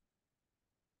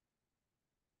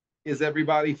 Is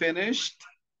everybody finished?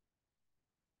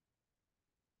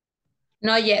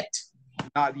 Not yet.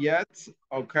 Not yet?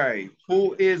 Okay.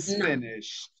 Who is No.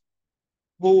 finished?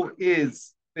 Who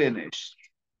is finished?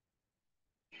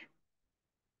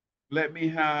 Let me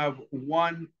have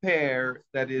one pair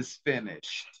that is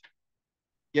finished.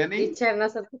 Jenny? Teacher,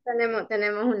 nosotros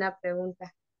tenemos una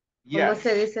pregunta. Yes.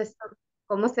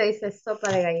 ¿Cómo se dice sopa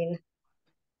de gallina?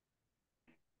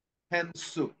 Hen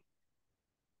soup.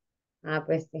 Ah,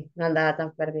 pues sí, no andaba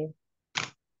tan perdido.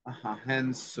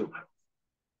 Hen soup.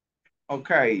 Ok.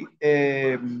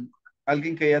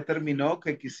 ¿Alguien que ya terminó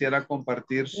que quisiera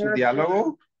compartir su No sé,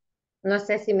 diálogo? no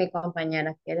sé si mi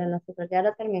compañera quiere, nosotros ya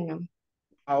lo terminamos.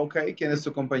 Ah, ok. ¿Quién es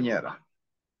su compañera?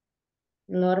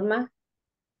 Norma,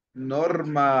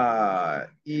 Norma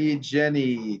y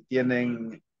Jenny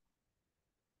tienen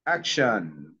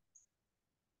action.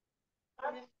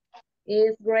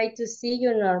 it's great to see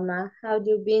you, Norma. How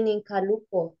you been in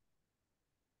Calupo?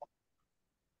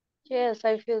 Yes,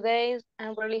 a few days.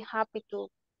 I'm really happy to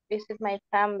visit my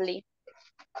family.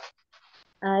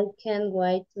 I can't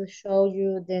wait to show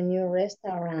you the new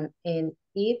restaurant and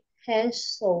eat hand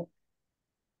soap.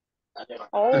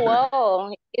 Oh,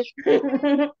 wow.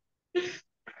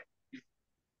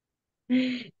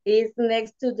 It's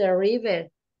next to the river.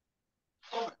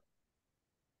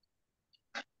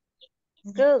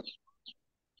 Good.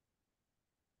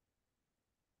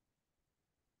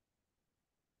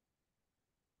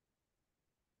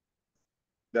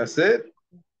 That's it.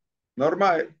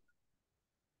 Norma.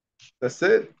 That's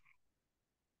it.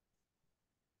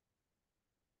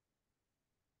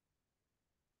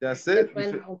 That's it.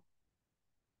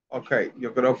 Ok,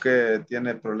 yo creo que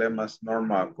tiene problemas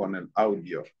Norma con el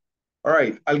audio. All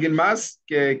right, ¿alguien más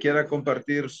que quiera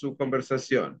compartir su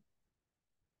conversación?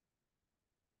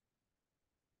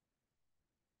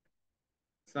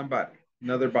 Somebody,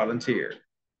 another volunteer.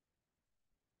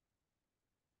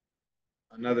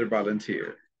 Another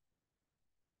volunteer.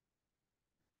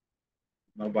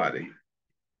 Nobody.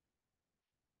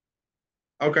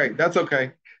 Okay, that's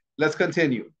okay. Let's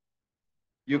continue.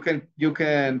 You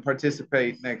can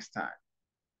participate next time.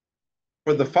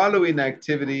 For the following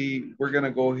activity, we're going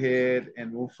to go ahead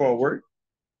and move forward.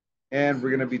 And we're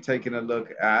going to be taking a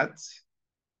look at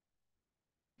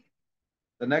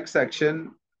the next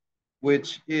section,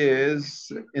 which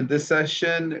is, in this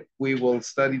session, we will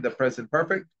study the present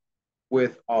perfect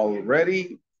with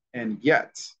already and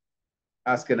yet.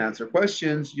 Ask and answer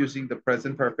questions using the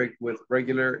present perfect with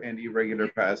regular and irregular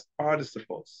past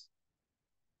participles.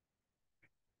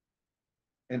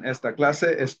 En esta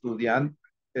clase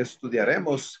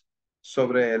estudiaremos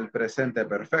sobre el presente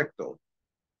perfecto.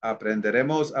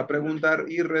 Aprenderemos a preguntar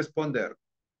y responder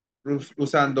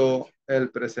usando el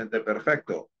presente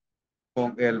perfecto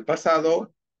con el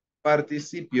pasado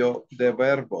participio de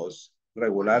verbos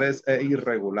regulares e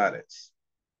irregulares.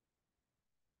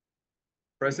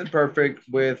 Present perfect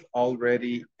with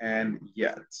already and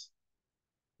yet.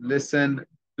 Listen,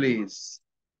 please.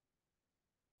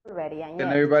 Already and Can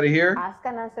yet. everybody hear? Ask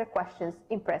and answer questions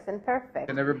in present perfect.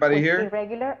 Can everybody with hear?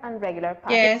 Irregular and regular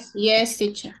past. Yes, yes,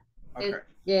 teacher. Okay.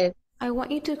 Yes. I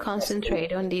want you to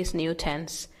concentrate on this new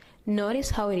tense. Notice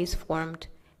how it is formed.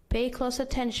 Pay close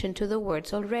attention to the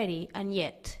words already and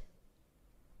yet.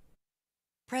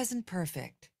 Present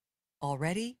perfect.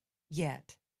 Already,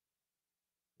 yet.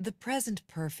 The present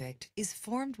perfect is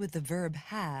formed with the verb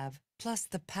have plus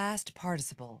the past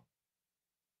participle.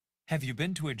 Have you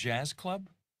been to a jazz club?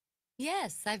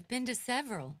 Yes, I've been to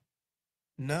several.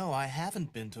 No, I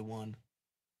haven't been to one.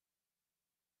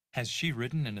 Has she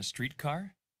ridden in a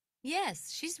streetcar?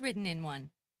 Yes, she's ridden in one.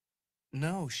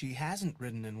 No, she hasn't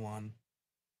ridden in one.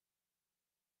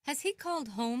 Has he called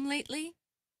home lately?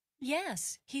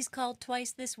 Yes, he's called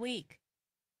twice this week.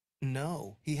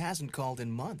 No, he hasn't called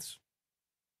in months.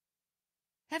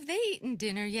 Have they eaten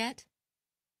dinner yet?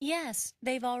 Yes,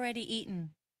 they've already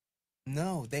eaten.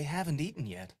 No, they haven't eaten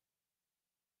yet.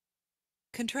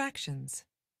 Contractions.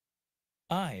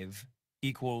 I've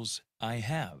equals I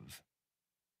have.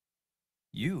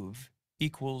 You've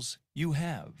equals you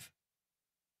have.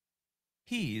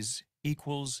 He's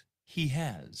equals he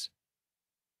has.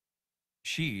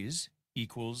 She's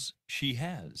equals she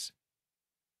has.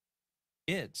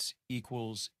 It's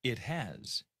equals it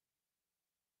has.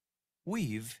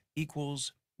 We've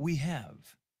equals we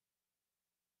have.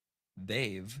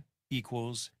 They've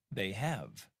equals they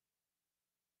have.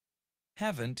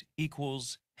 Haven't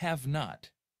equals have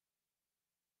not.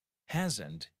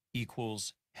 Hasn't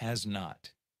equals has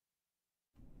not.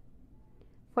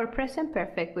 For present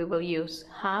perfect, we will use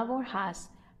have or has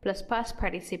plus past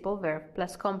participle verb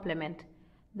plus complement.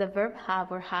 The verb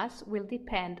have or has will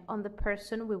depend on the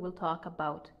person we will talk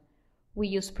about. We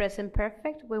use present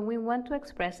perfect when we want to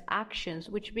express actions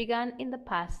which began in the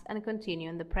past and continue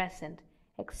in the present.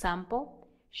 Example,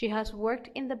 she has worked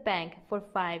in the bank for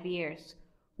 5 years.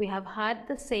 We have had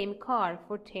the same car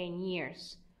for 10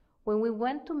 years. When we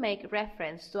want to make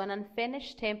reference to an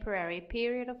unfinished temporary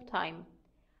period of time,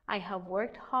 I have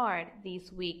worked hard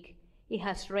this week. It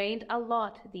has rained a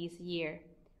lot this year.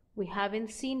 We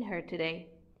haven't seen her today.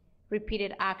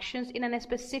 Repeated actions in a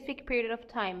specific period of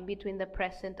time between the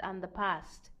present and the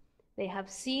past. They have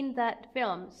seen that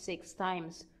film 6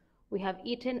 times. We have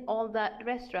eaten all that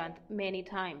restaurant many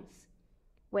times.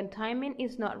 When timing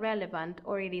is not relevant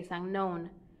or it is unknown,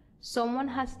 someone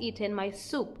has eaten my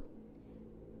soup.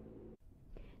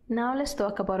 Now let's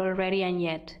talk about already and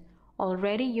yet.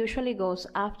 Already usually goes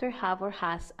after have or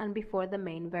has and before the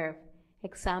main verb.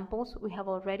 Examples, we have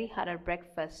already had our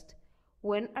breakfast.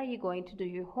 When are you going to do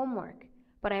your homework?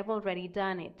 But I've already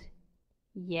done it.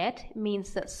 Yet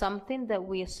means that something that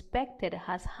we expected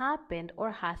has happened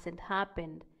or hasn't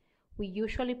happened. We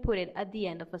usually put it at the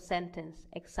end of a sentence.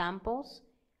 Examples,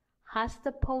 has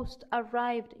the post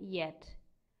arrived yet?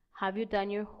 Have you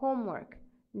done your homework?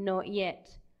 Not yet.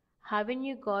 Haven't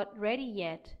you got ready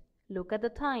yet? Look at the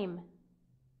time.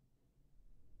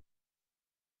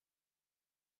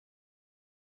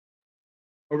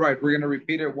 All right, we're going to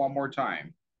repeat it one more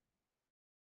time.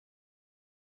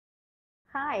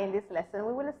 Hi, in this lesson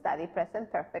we will study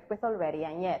present perfect with already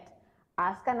and yet.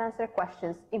 Ask and answer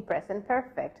questions in present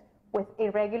perfect with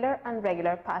irregular and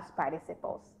regular past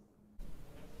participles.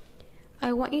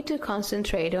 I want you to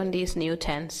concentrate on this new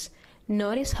tense.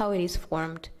 Notice how it is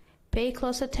formed. Pay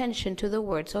close attention to the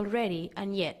words already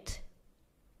and yet.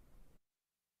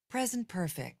 Present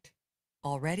perfect.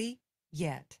 Already,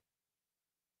 yet.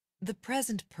 The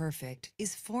present perfect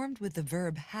is formed with the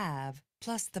verb have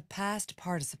plus the past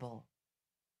participle.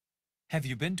 Have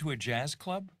you been to a jazz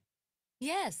club?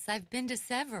 Yes, I've been to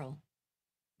several.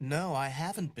 No, I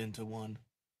haven't been to one.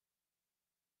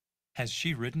 Has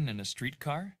she ridden in a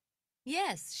streetcar?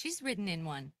 Yes, she's ridden in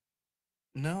one.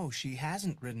 No, she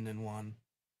hasn't ridden in one.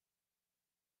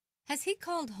 Has he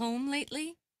called home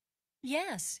lately?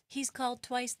 Yes, he's called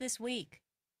twice this week.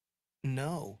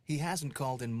 No, he hasn't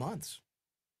called in months.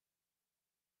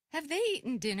 Have they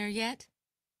eaten dinner yet?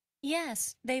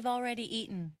 Yes, they've already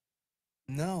eaten.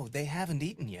 No, they haven't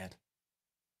eaten yet.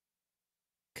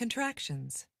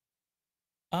 Contractions.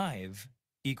 I've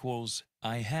equals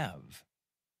I have.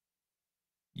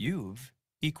 You've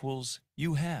equals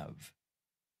you have.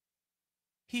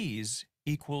 He's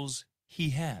equals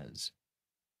he has.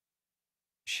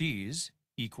 She's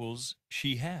equals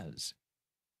she has.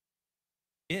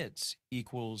 It's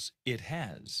equals it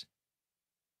has.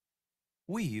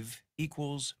 We've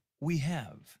equals we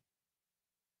have.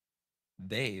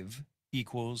 They've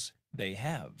equals they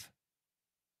have.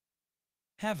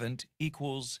 Haven't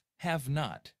equals have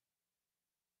not.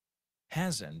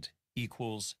 Hasn't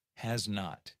equals has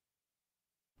not.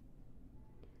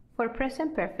 For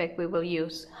present perfect, we will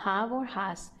use have or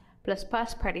has plus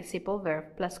past participle verb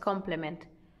plus complement.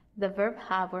 The verb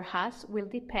have or has will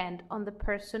depend on the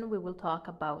person we will talk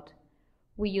about.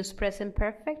 We use present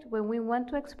perfect when we want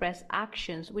to express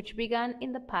actions which began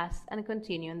in the past and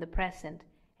continue in the present.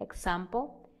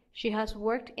 Example, she has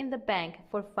worked in the bank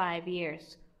for 5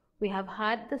 years. We have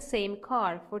had the same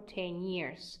car for 10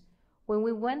 years. When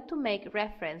we want to make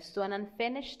reference to an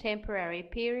unfinished temporary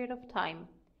period of time,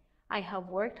 I have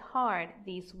worked hard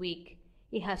this week.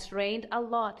 It has rained a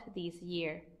lot this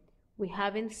year. We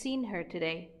haven't seen her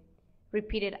today.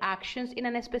 Repeated actions in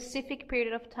a specific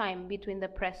period of time between the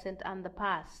present and the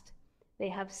past. They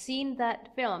have seen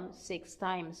that film 6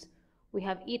 times. We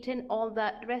have eaten all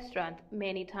that restaurant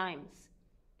many times.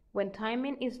 When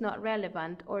timing is not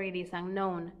relevant or it is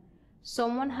unknown,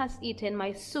 someone has eaten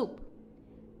my soup.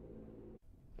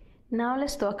 Now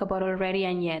let's talk about already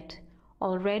and yet.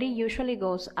 Already usually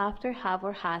goes after have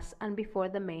or has and before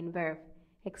the main verb.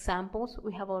 Examples,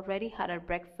 we have already had our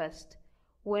breakfast.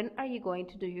 When are you going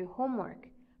to do your homework?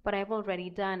 But I've already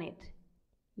done it.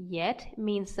 Yet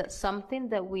means that something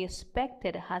that we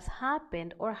expected has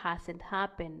happened or hasn't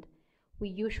happened. We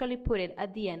usually put it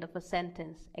at the end of a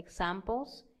sentence.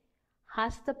 Examples,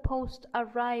 has the post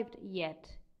arrived yet?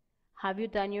 Have you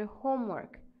done your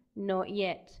homework? Not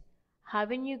yet.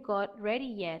 Haven't you got ready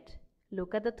yet?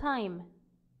 Look at the time.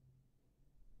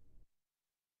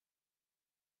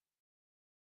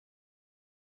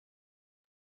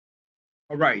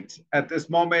 All right. At this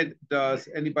moment, does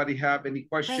anybody have any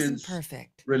questions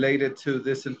related to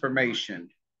this information?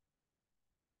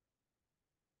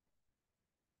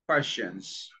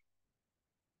 Questions?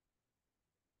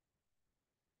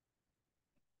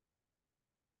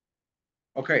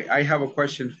 Okay, I have a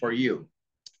question for you.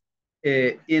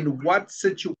 In what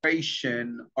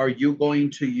situation are you going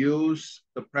to use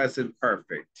the present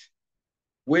perfect?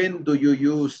 When do you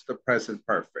use the present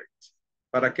perfect?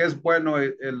 ¿Para qué es bueno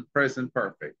el present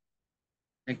perfect?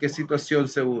 ¿En qué situación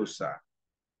se usa?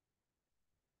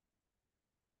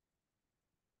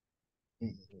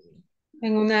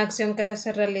 En una acción que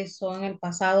se realizó en el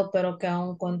pasado, pero que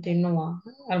aún continúa.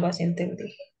 Algo así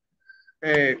entendí.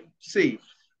 Sí,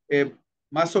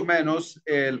 más o menos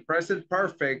el present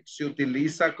perfect se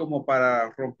utiliza como para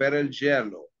romper el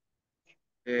hielo.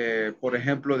 Por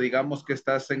ejemplo, digamos que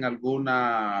estás en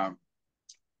alguna,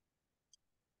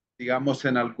 digamos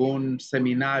en algún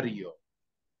seminario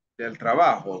del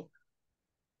trabajo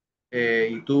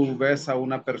y tú ves a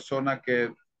una persona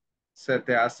que se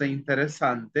te hace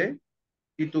interesante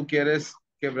y tú quieres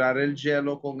quebrar el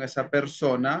hielo con esa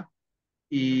persona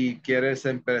y quieres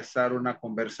empezar una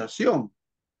conversación.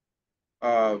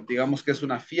 Digamos que es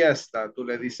una fiesta, tú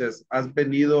le dices, ¿has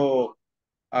venido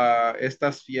a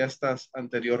estas fiestas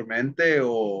anteriormente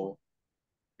o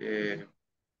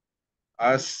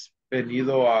has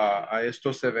venido a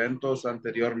estos eventos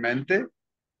anteriormente?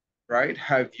 Right?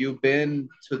 Have you been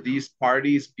to these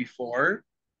parties before?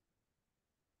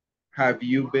 Have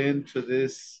you been to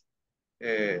this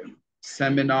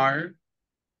seminar?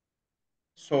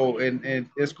 So,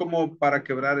 es como para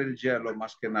quebrar el hielo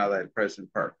más que nada el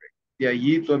present perfect. Y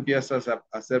allí tú empiezas a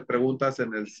hacer preguntas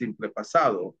en el simple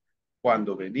pasado.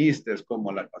 ¿Cuándo viniste?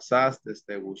 ¿Cómo la pasaste?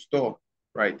 ¿Te gustó?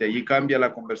 Right? De allí cambia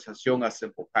la conversación a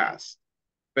simple past.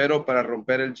 pero para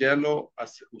romper el hielo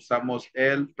usamos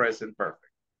el present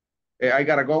perfect. I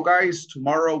gotta go, guys.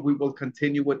 Tomorrow we will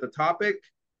continue with the topic.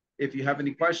 If you have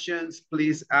any questions,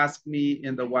 please ask me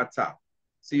in the WhatsApp.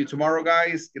 See you tomorrow,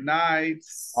 guys. Good night.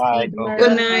 Bye.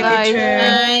 Good night,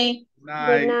 teacher. Good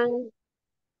night.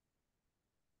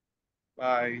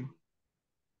 Bye.